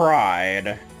with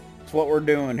pride. That's what we're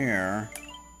doing here.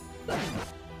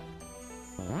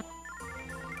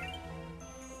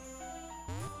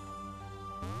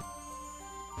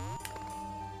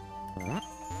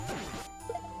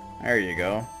 There you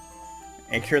go.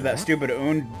 Make sure that stupid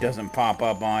oon doesn't pop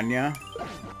up on ya.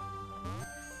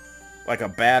 Like a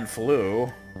bad flu.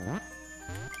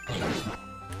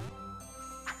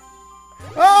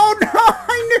 Oh no!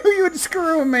 I knew you'd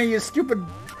screw me, you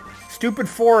stupid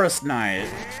Forest Knight.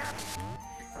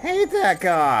 Hate that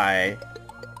guy.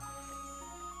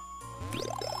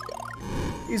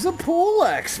 He's a pool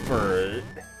expert.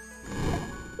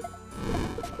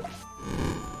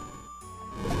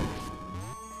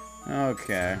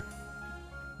 Okay.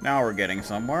 Now we're getting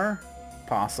somewhere.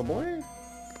 Possibly. Do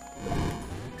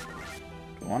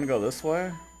you want to go this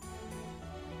way?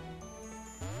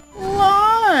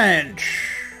 Lunch!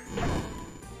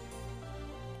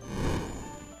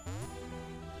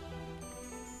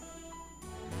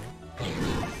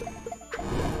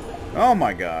 Oh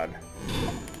my god.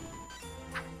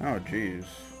 Oh jeez.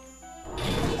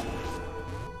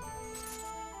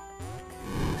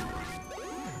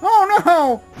 Oh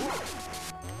no!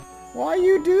 Why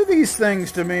you do these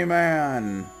things to me,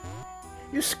 man?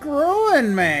 You're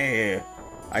screwing me!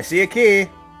 I see a key.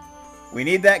 We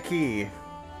need that key.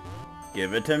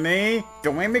 Give it to me.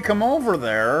 Don't make me come over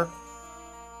there.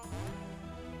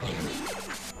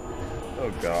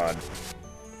 Oh god.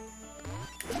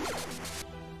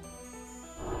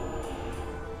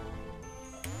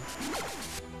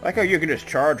 Like how you can just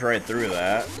charge right through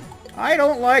that. I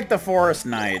don't like the Forest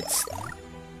Knights.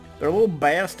 They're little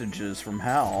bastages from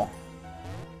hell.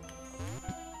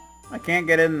 I can't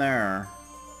get in there.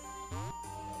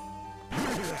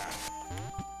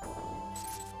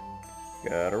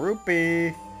 Got a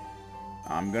rupee.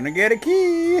 I'm gonna get a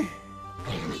key.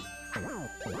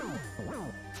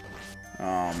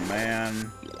 Oh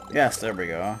man. Yes, there we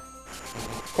go.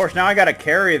 Of course, now I gotta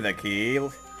carry the key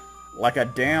like a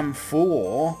damn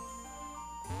fool.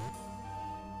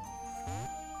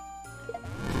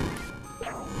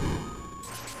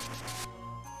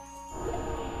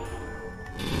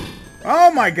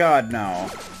 Oh my god, no.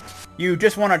 You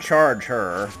just want to charge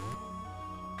her.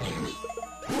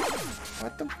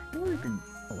 What the...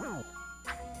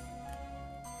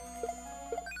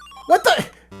 What the...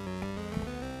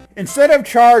 Instead of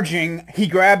charging, he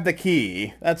grabbed the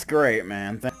key. That's great,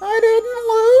 man. I didn't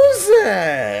lose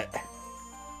it!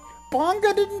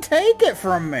 Bonga didn't take it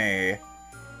from me.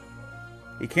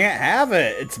 He can't have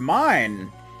it. It's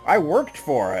mine. I worked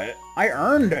for it. I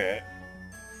earned it.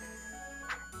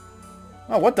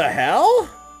 Oh, what the hell?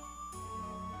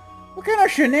 What kind of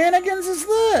shenanigans is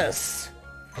this?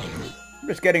 I'm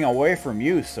just getting away from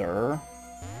you, sir.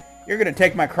 You're gonna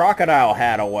take my crocodile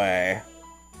hat away.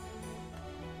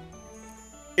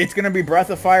 It's gonna be Breath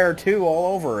of Fire 2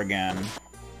 all over again.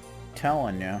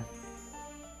 Telling you.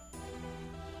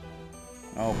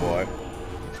 Oh boy.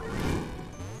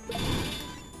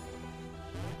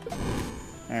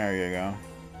 There you go.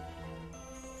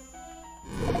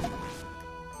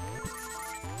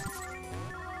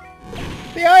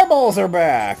 The eyeballs are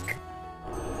back!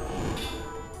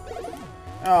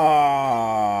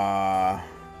 Aww.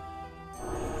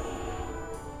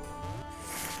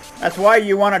 That's why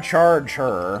you want to charge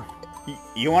her.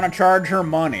 You want to charge her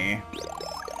money.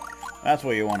 That's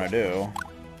what you want to do.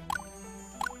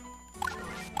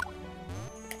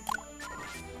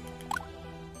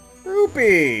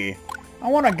 Rupee! I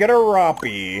want to get a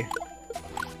rupee.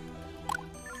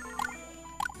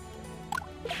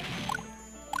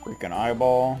 Freaking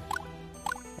eyeball.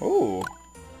 Ooh.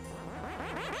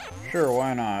 Sure,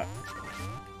 why not?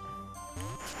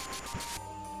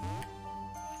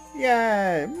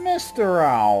 Yay, Mr.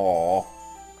 Owl.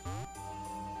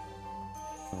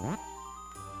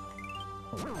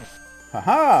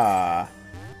 Haha!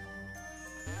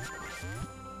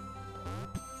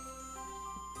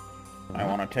 I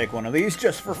want to take one of these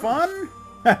just for fun.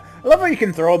 I love how you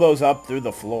can throw those up through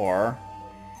the floor.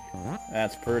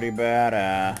 That's pretty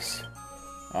badass.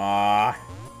 Ah.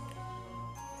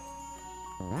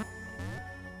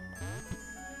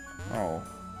 Oh.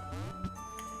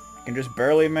 You can just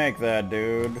barely make that,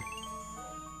 dude.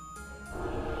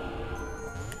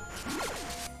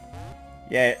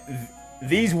 Yeah,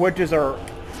 these witches are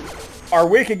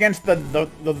weak against the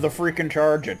freaking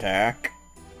charge attack.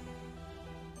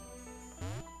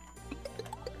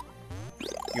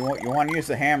 You want to use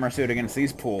the hammer suit against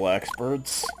these pool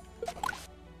experts.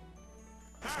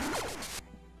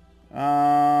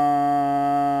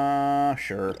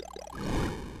 Sure.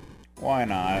 Why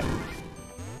not?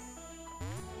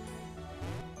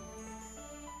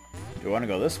 Do you want to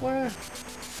go this way?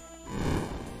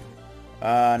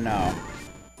 No.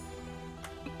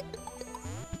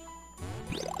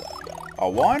 A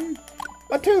 1,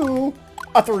 a 2,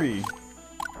 a 3.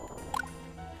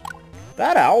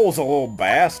 That owl's a little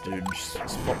bastard,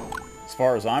 as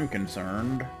far as I'm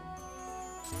concerned.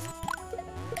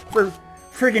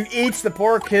 Friggin' eats the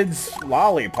poor kid's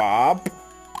lollipop.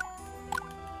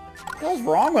 What's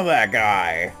wrong with that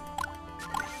guy?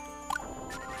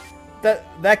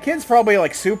 That kid's probably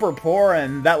like super poor,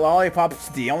 and that lollipop's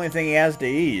the only thing he has to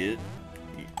eat.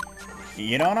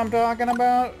 You know what I'm talking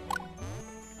about?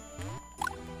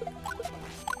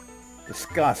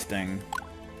 Disgusting.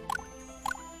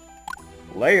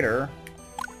 Later,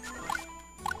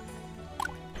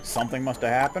 something must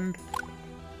have happened.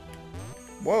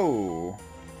 Whoa!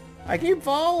 I keep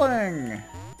falling!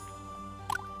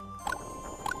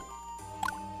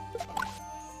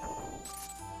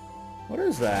 What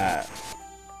is that?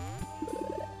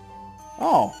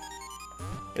 Oh!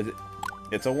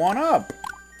 It's a 1-up!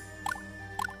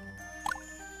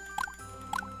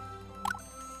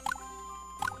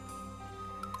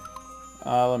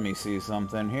 Let me see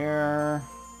something here.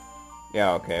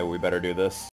 Yeah, okay, we better do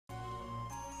this.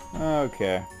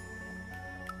 Okay.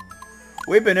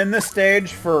 We've been in this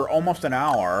stage for almost an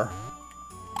hour.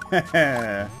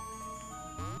 How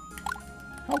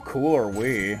cool are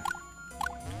we?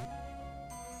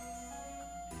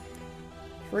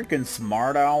 Freaking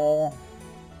smart owl.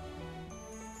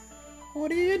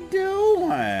 What are you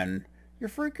doing? You're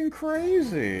freaking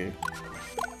crazy.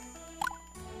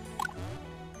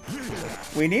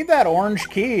 We need that orange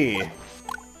key.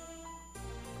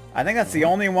 I think that's the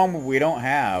only one we don't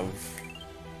have.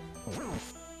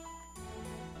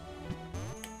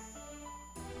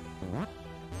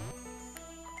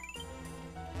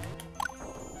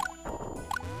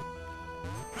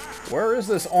 Where is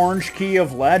this orange key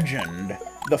of legend?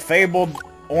 The fabled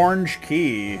orange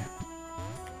key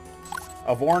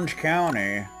of Orange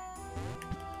County.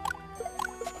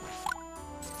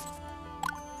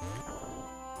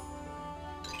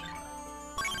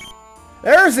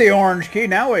 There's the orange key,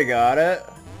 now we got it.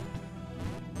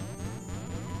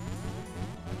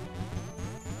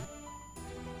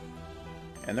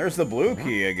 And there's the blue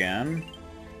key again.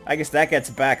 I guess that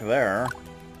gets back there.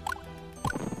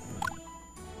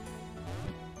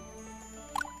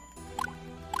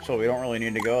 So we don't really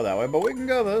need to go that way, but we can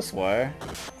go this way.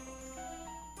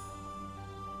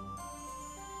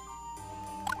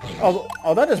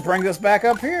 Oh, that just brings us back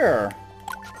up here.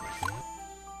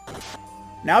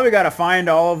 Now we gotta find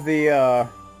all of the,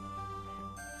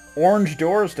 orange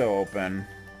doors to open.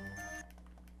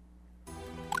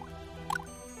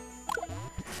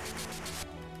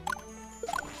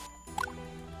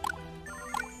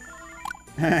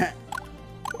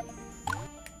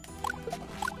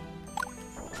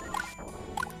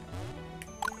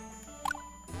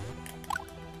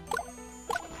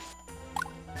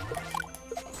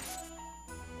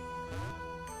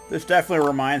 This definitely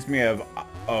reminds me of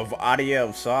Adia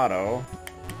of Sado.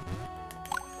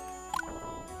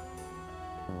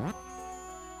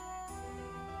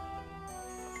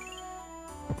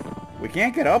 We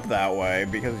can't get up that way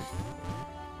because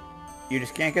you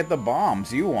just can't get the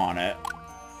bombs. You want it.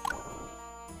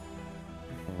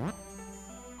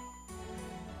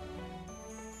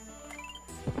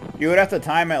 You would have to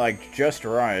time it like just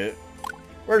right.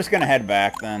 We're just gonna head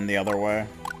back then the other way.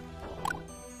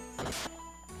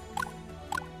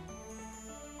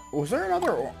 Was there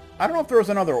another... I don't know if there was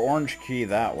another orange key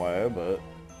that way, but...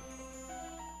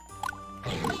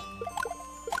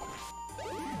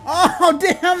 Oh,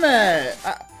 damn it!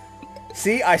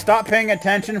 See, I stopped paying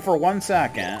attention for 1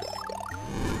 second.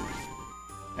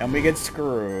 And we get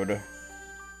screwed.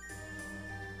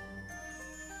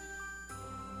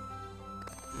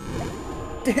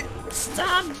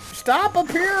 Stop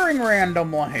appearing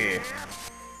randomly!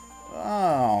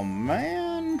 Oh,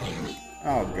 man.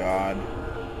 Oh, God.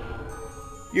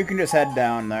 You can just head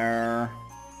down there.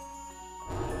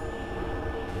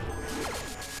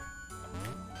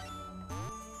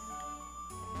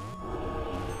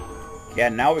 Yeah,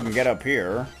 now we can get up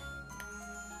here.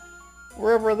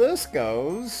 Wherever this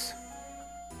goes,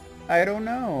 I don't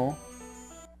know.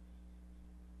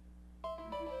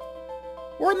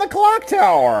 We're in the clock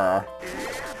tower!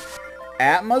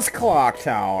 Atma's clock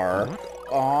tower.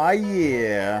 Aw,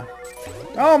 yeah.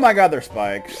 Oh my god, there's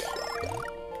spikes.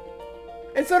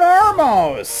 It's an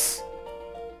Armos!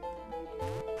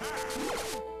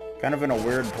 Kind of in a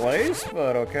weird place,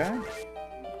 but okay.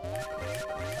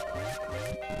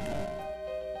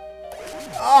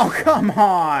 Oh, come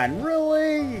on!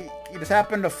 Really? You just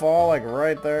happened to fall, like,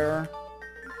 right there?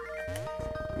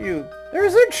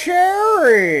 There's a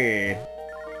cherry!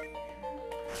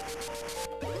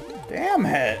 Damn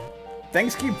it!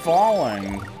 Things keep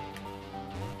falling.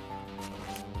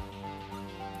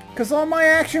 Because all my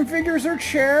action figures are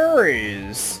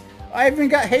cherries. I even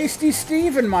got Hasty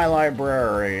Steve in my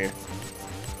library.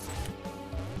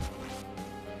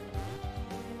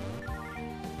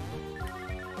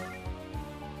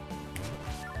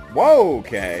 Whoa,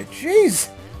 okay. Jeez.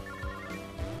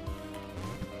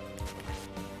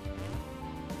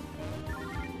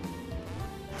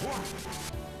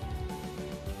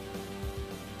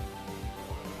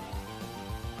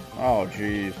 Oh,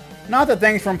 jeez. Not the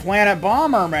things from Planet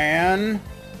Bomber, man.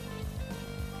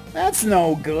 That's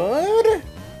no good.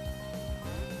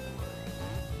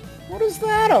 What is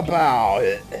that about?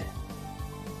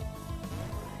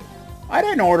 I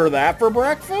didn't order that for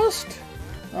breakfast.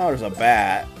 Oh, there's a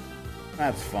bat.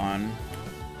 That's fun.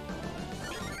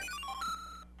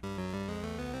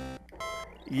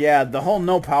 Yeah, the whole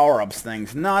no power-ups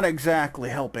thing's not exactly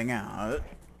helping out.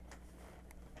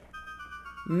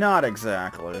 Not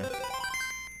exactly.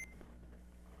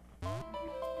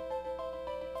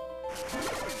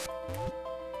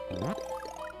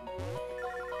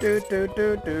 Do do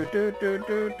do do do do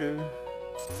do do.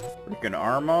 Freaking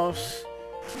Armos.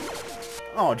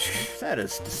 Oh, geez, that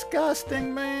is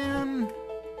disgusting, man.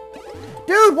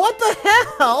 Dude, what the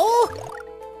hell?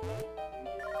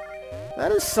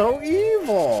 That is so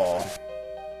evil.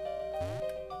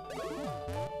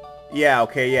 Yeah,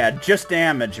 okay, yeah, just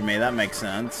damage me. That makes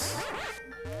sense.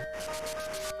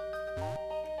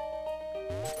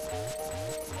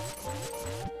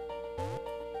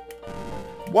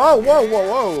 Whoa, whoa, whoa,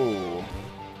 whoa.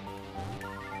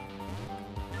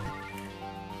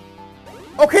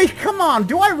 Okay, come on.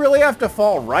 Do I really have to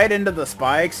fall right into the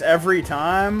spikes every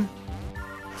time?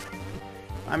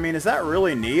 I mean, is that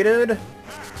really needed?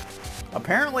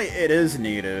 Apparently it is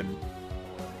needed.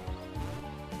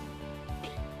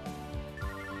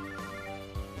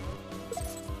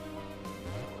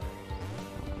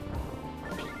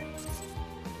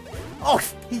 Oh,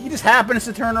 he just happens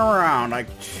to turn around. Like,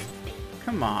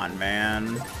 come on,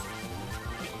 man.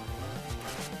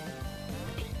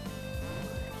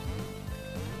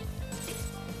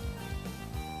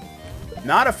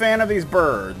 Not a fan of these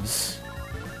birds.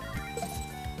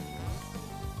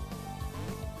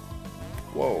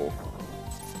 Whoa.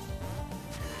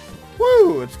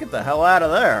 Woo! Let's get the hell out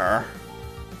of there.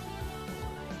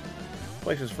 This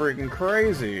place is freaking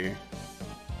crazy.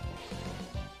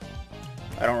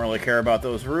 I don't really care about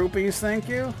those rupees, thank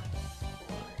you.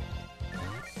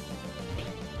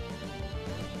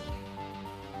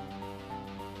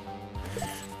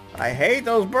 I hate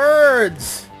those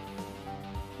birds!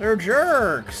 They're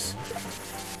jerks!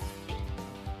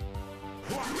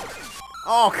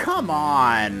 Oh, come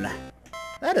on!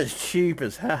 That is cheap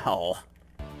as hell.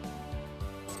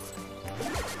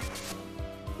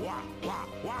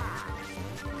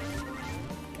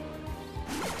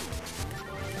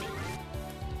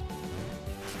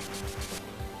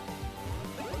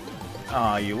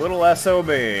 Aw, you little SOB.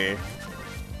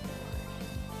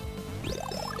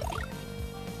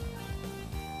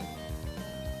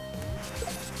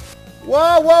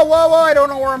 Whoa, whoa, whoa, whoa, I don't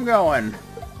know where I'm going.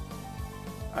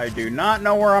 I do not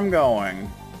know where I'm going.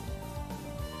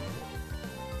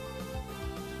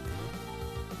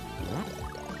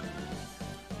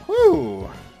 Whew.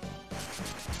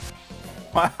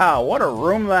 Wow, what a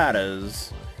room that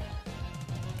is.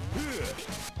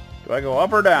 Do I go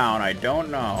up or down? I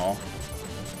don't know.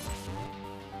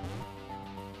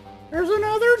 There's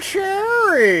another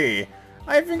cherry!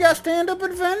 I even got stand-up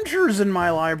adventures in my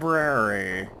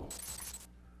library.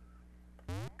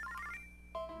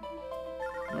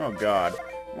 Oh god.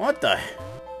 What the...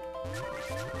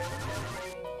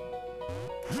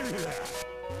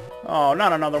 Oh,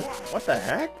 not another... What the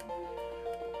heck?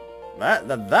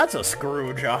 That's a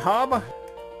screw job.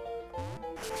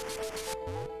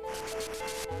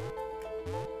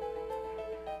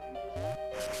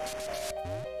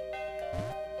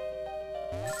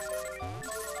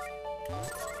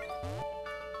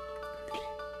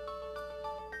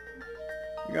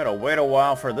 You gotta wait a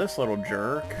while for this little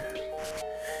jerk.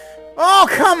 Oh,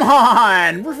 come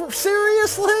on!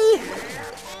 Seriously?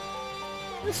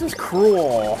 This is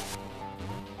cruel.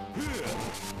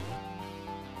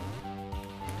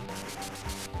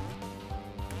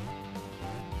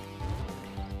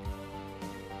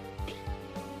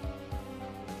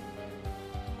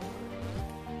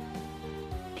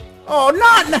 Oh,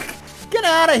 not... Get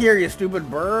out of here, you stupid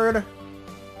bird!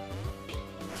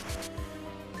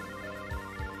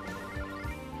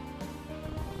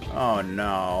 Oh,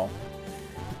 no.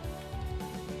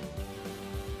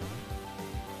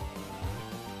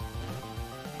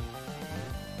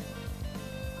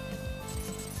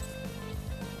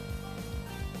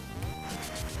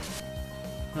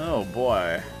 Oh,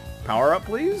 boy. Power up,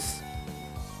 please?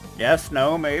 Yes,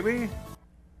 no, maybe?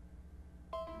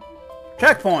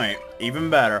 Checkpoint!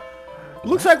 Even better.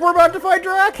 Looks like we're about to fight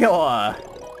Dracula!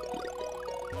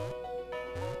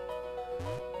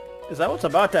 Is that what's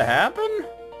about to happen?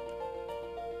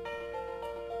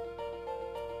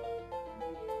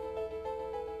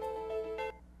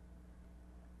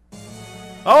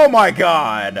 Oh my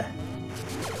god!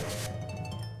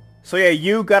 So yeah,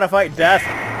 you gotta fight Death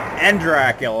and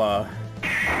Dracula.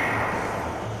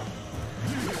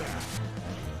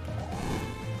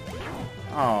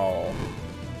 Oh.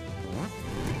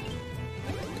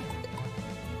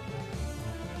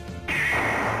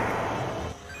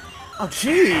 Oh,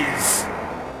 jeez!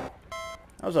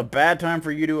 That was a bad time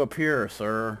for you to appear,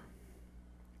 sir.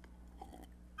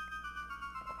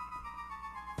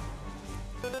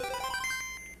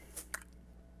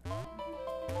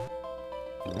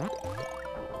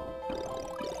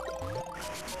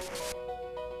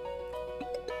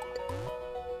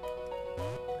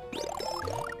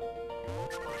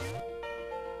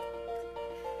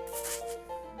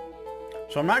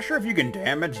 So I'm not sure if you can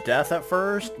damage Death at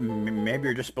first. Maybe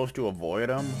you're just supposed to avoid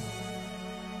him.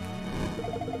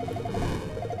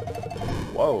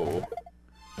 Whoa.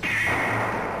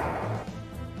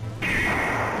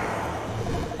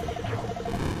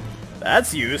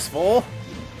 That's useful.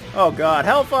 Oh god,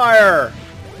 Hellfire!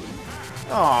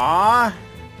 Aww.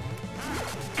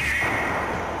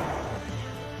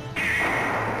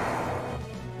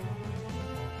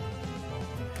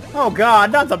 Oh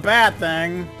god, not the bad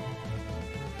thing.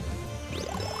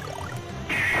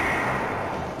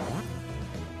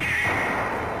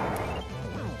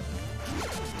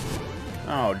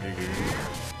 Oh, geez.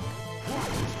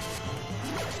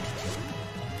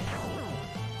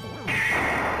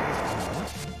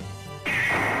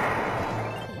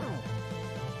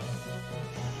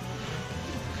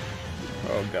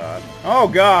 Oh, God. Oh,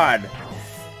 God!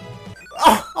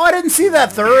 Oh, I didn't see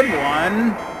that third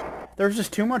one! There's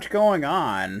just too much going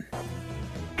on.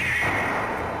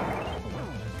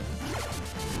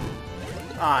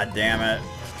 Ah, damn it.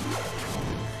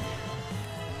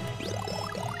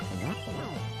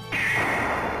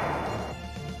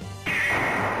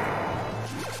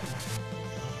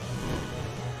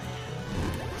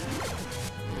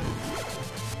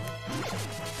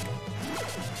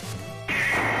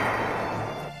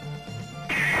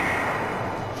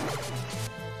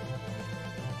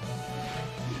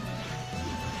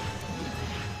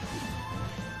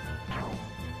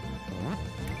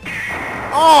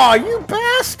 Oh, you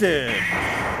bastard!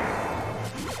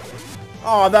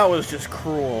 Oh, that was just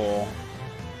cruel.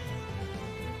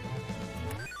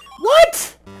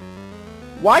 What?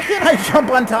 Why can't I jump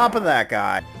on top of that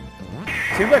guy?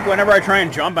 Seems like whenever I try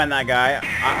and jump on that guy,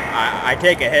 I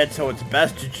take a hit, so it's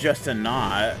best just to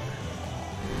not.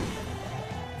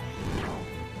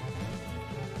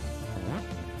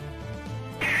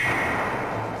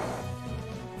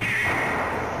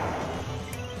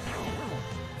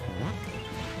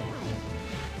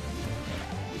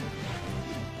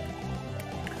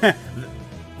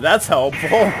 That's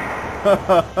helpful.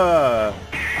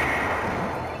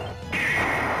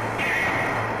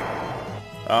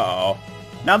 Uh-oh.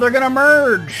 Now they're gonna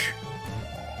merge!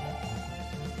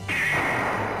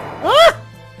 Ah!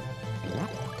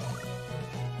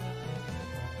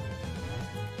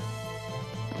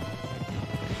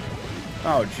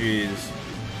 Oh, jeez.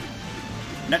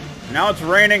 Now it's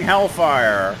raining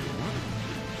hellfire.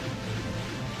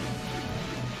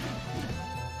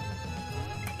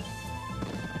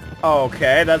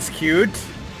 Okay, that's cute.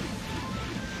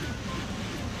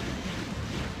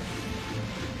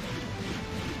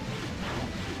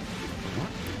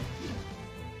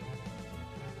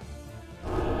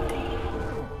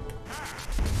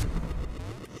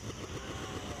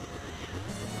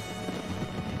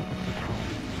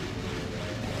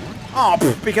 Oh,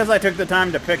 pff, because I took the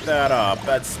time to pick that up.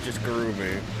 That's just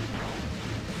groovy.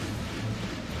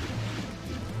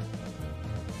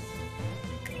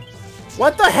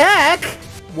 What the heck?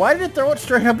 Why did it throw it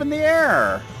straight up in the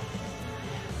air?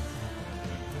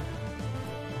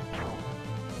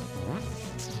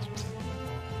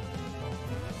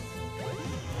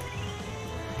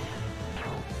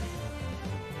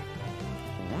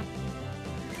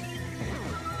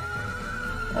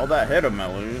 Well, that hit him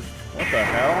at least. What the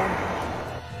hell?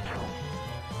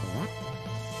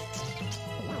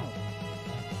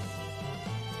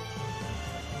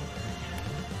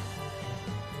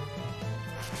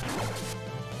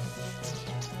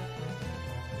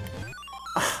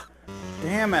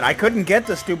 Damn it, I couldn't get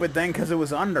the stupid thing because it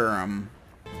was under him.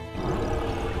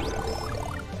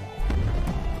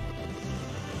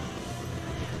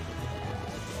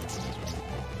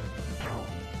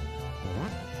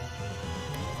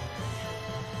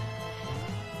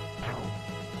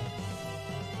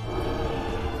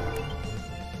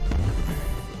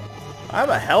 I have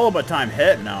a hell of a time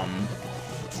hitting him.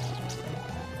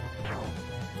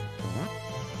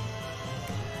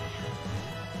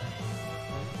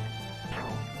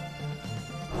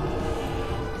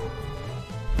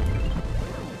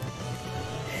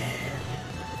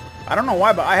 I don't know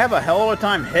why, but I have a hell of a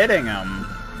time hitting him.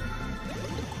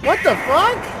 What the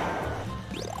fuck?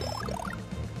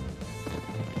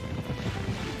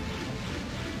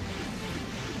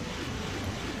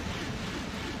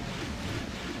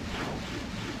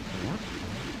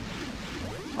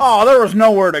 Oh, there was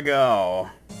nowhere to go.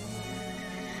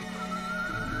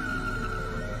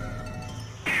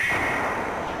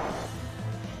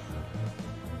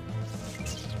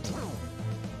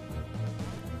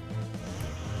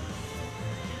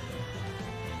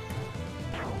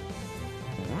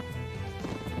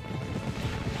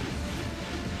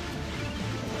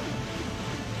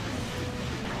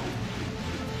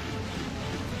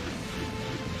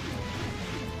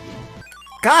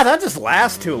 God, that just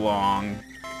lasts too long.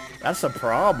 That's a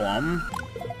problem.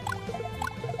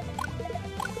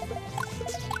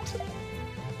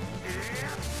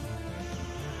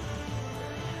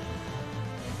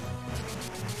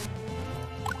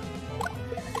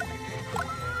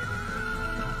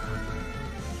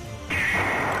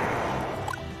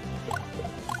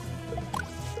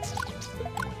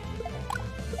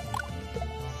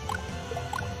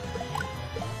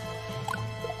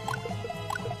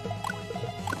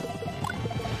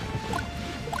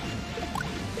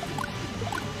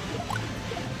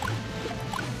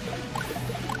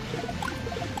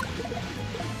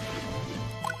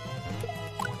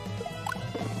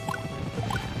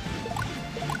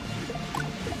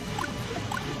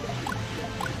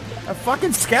 A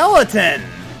fucking skeleton!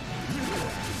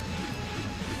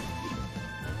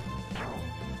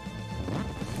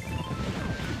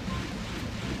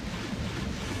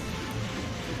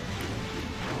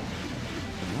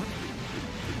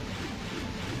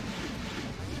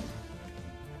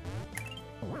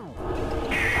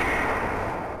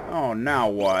 Oh, now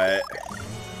what?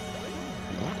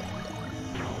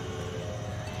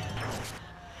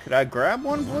 Could I grab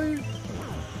one, please?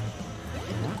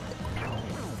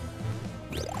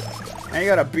 Now you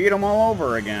gotta beat them all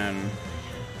over again.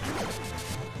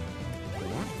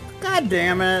 God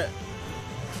damn it.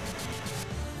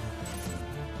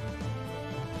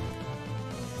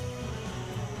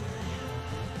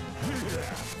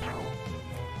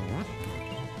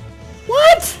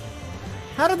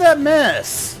 How did that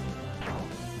miss?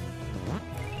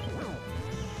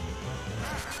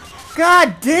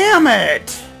 God damn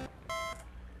it!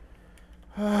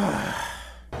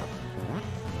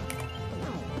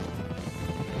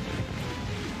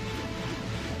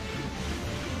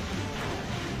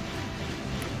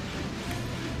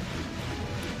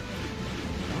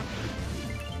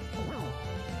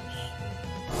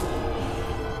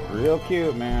 Real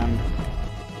cute, man.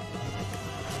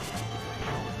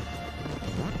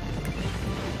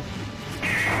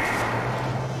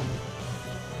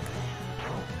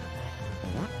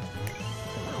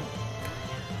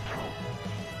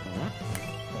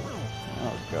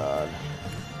 Oh God.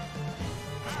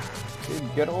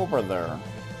 Dude, get over there.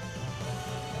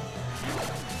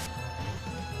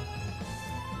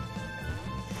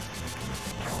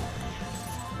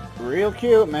 Real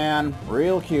cute, man.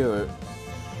 Real cute.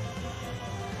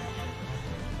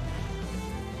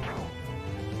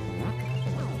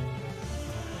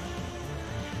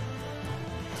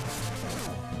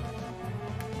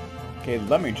 Okay,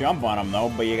 let me jump on him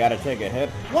though, but you gotta take a hit.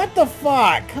 What the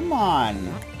fuck? Come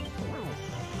on.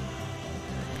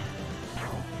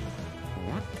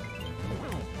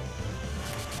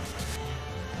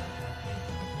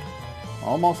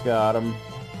 Almost got him.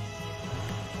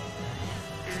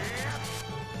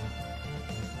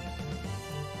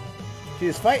 See,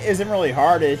 this fight isn't really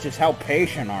hard, it's just how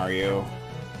patient are you.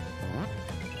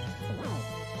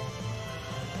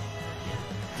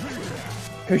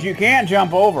 Because you can't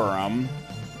jump over him.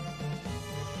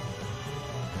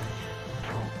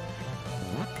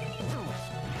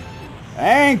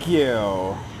 Thank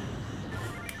you!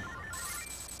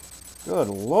 Good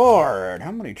lord,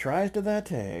 how many tries did that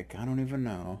take? I don't even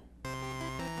know.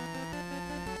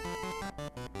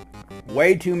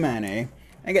 Way too many.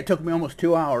 I think it took me almost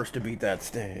 2 hours to beat that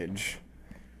stage.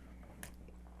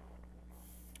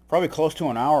 Probably close to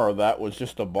an hour of that was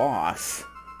just the boss.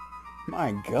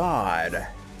 My God.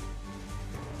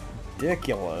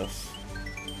 Ridiculous.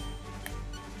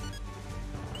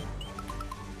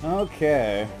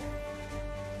 Okay.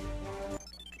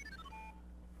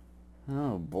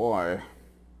 Oh boy.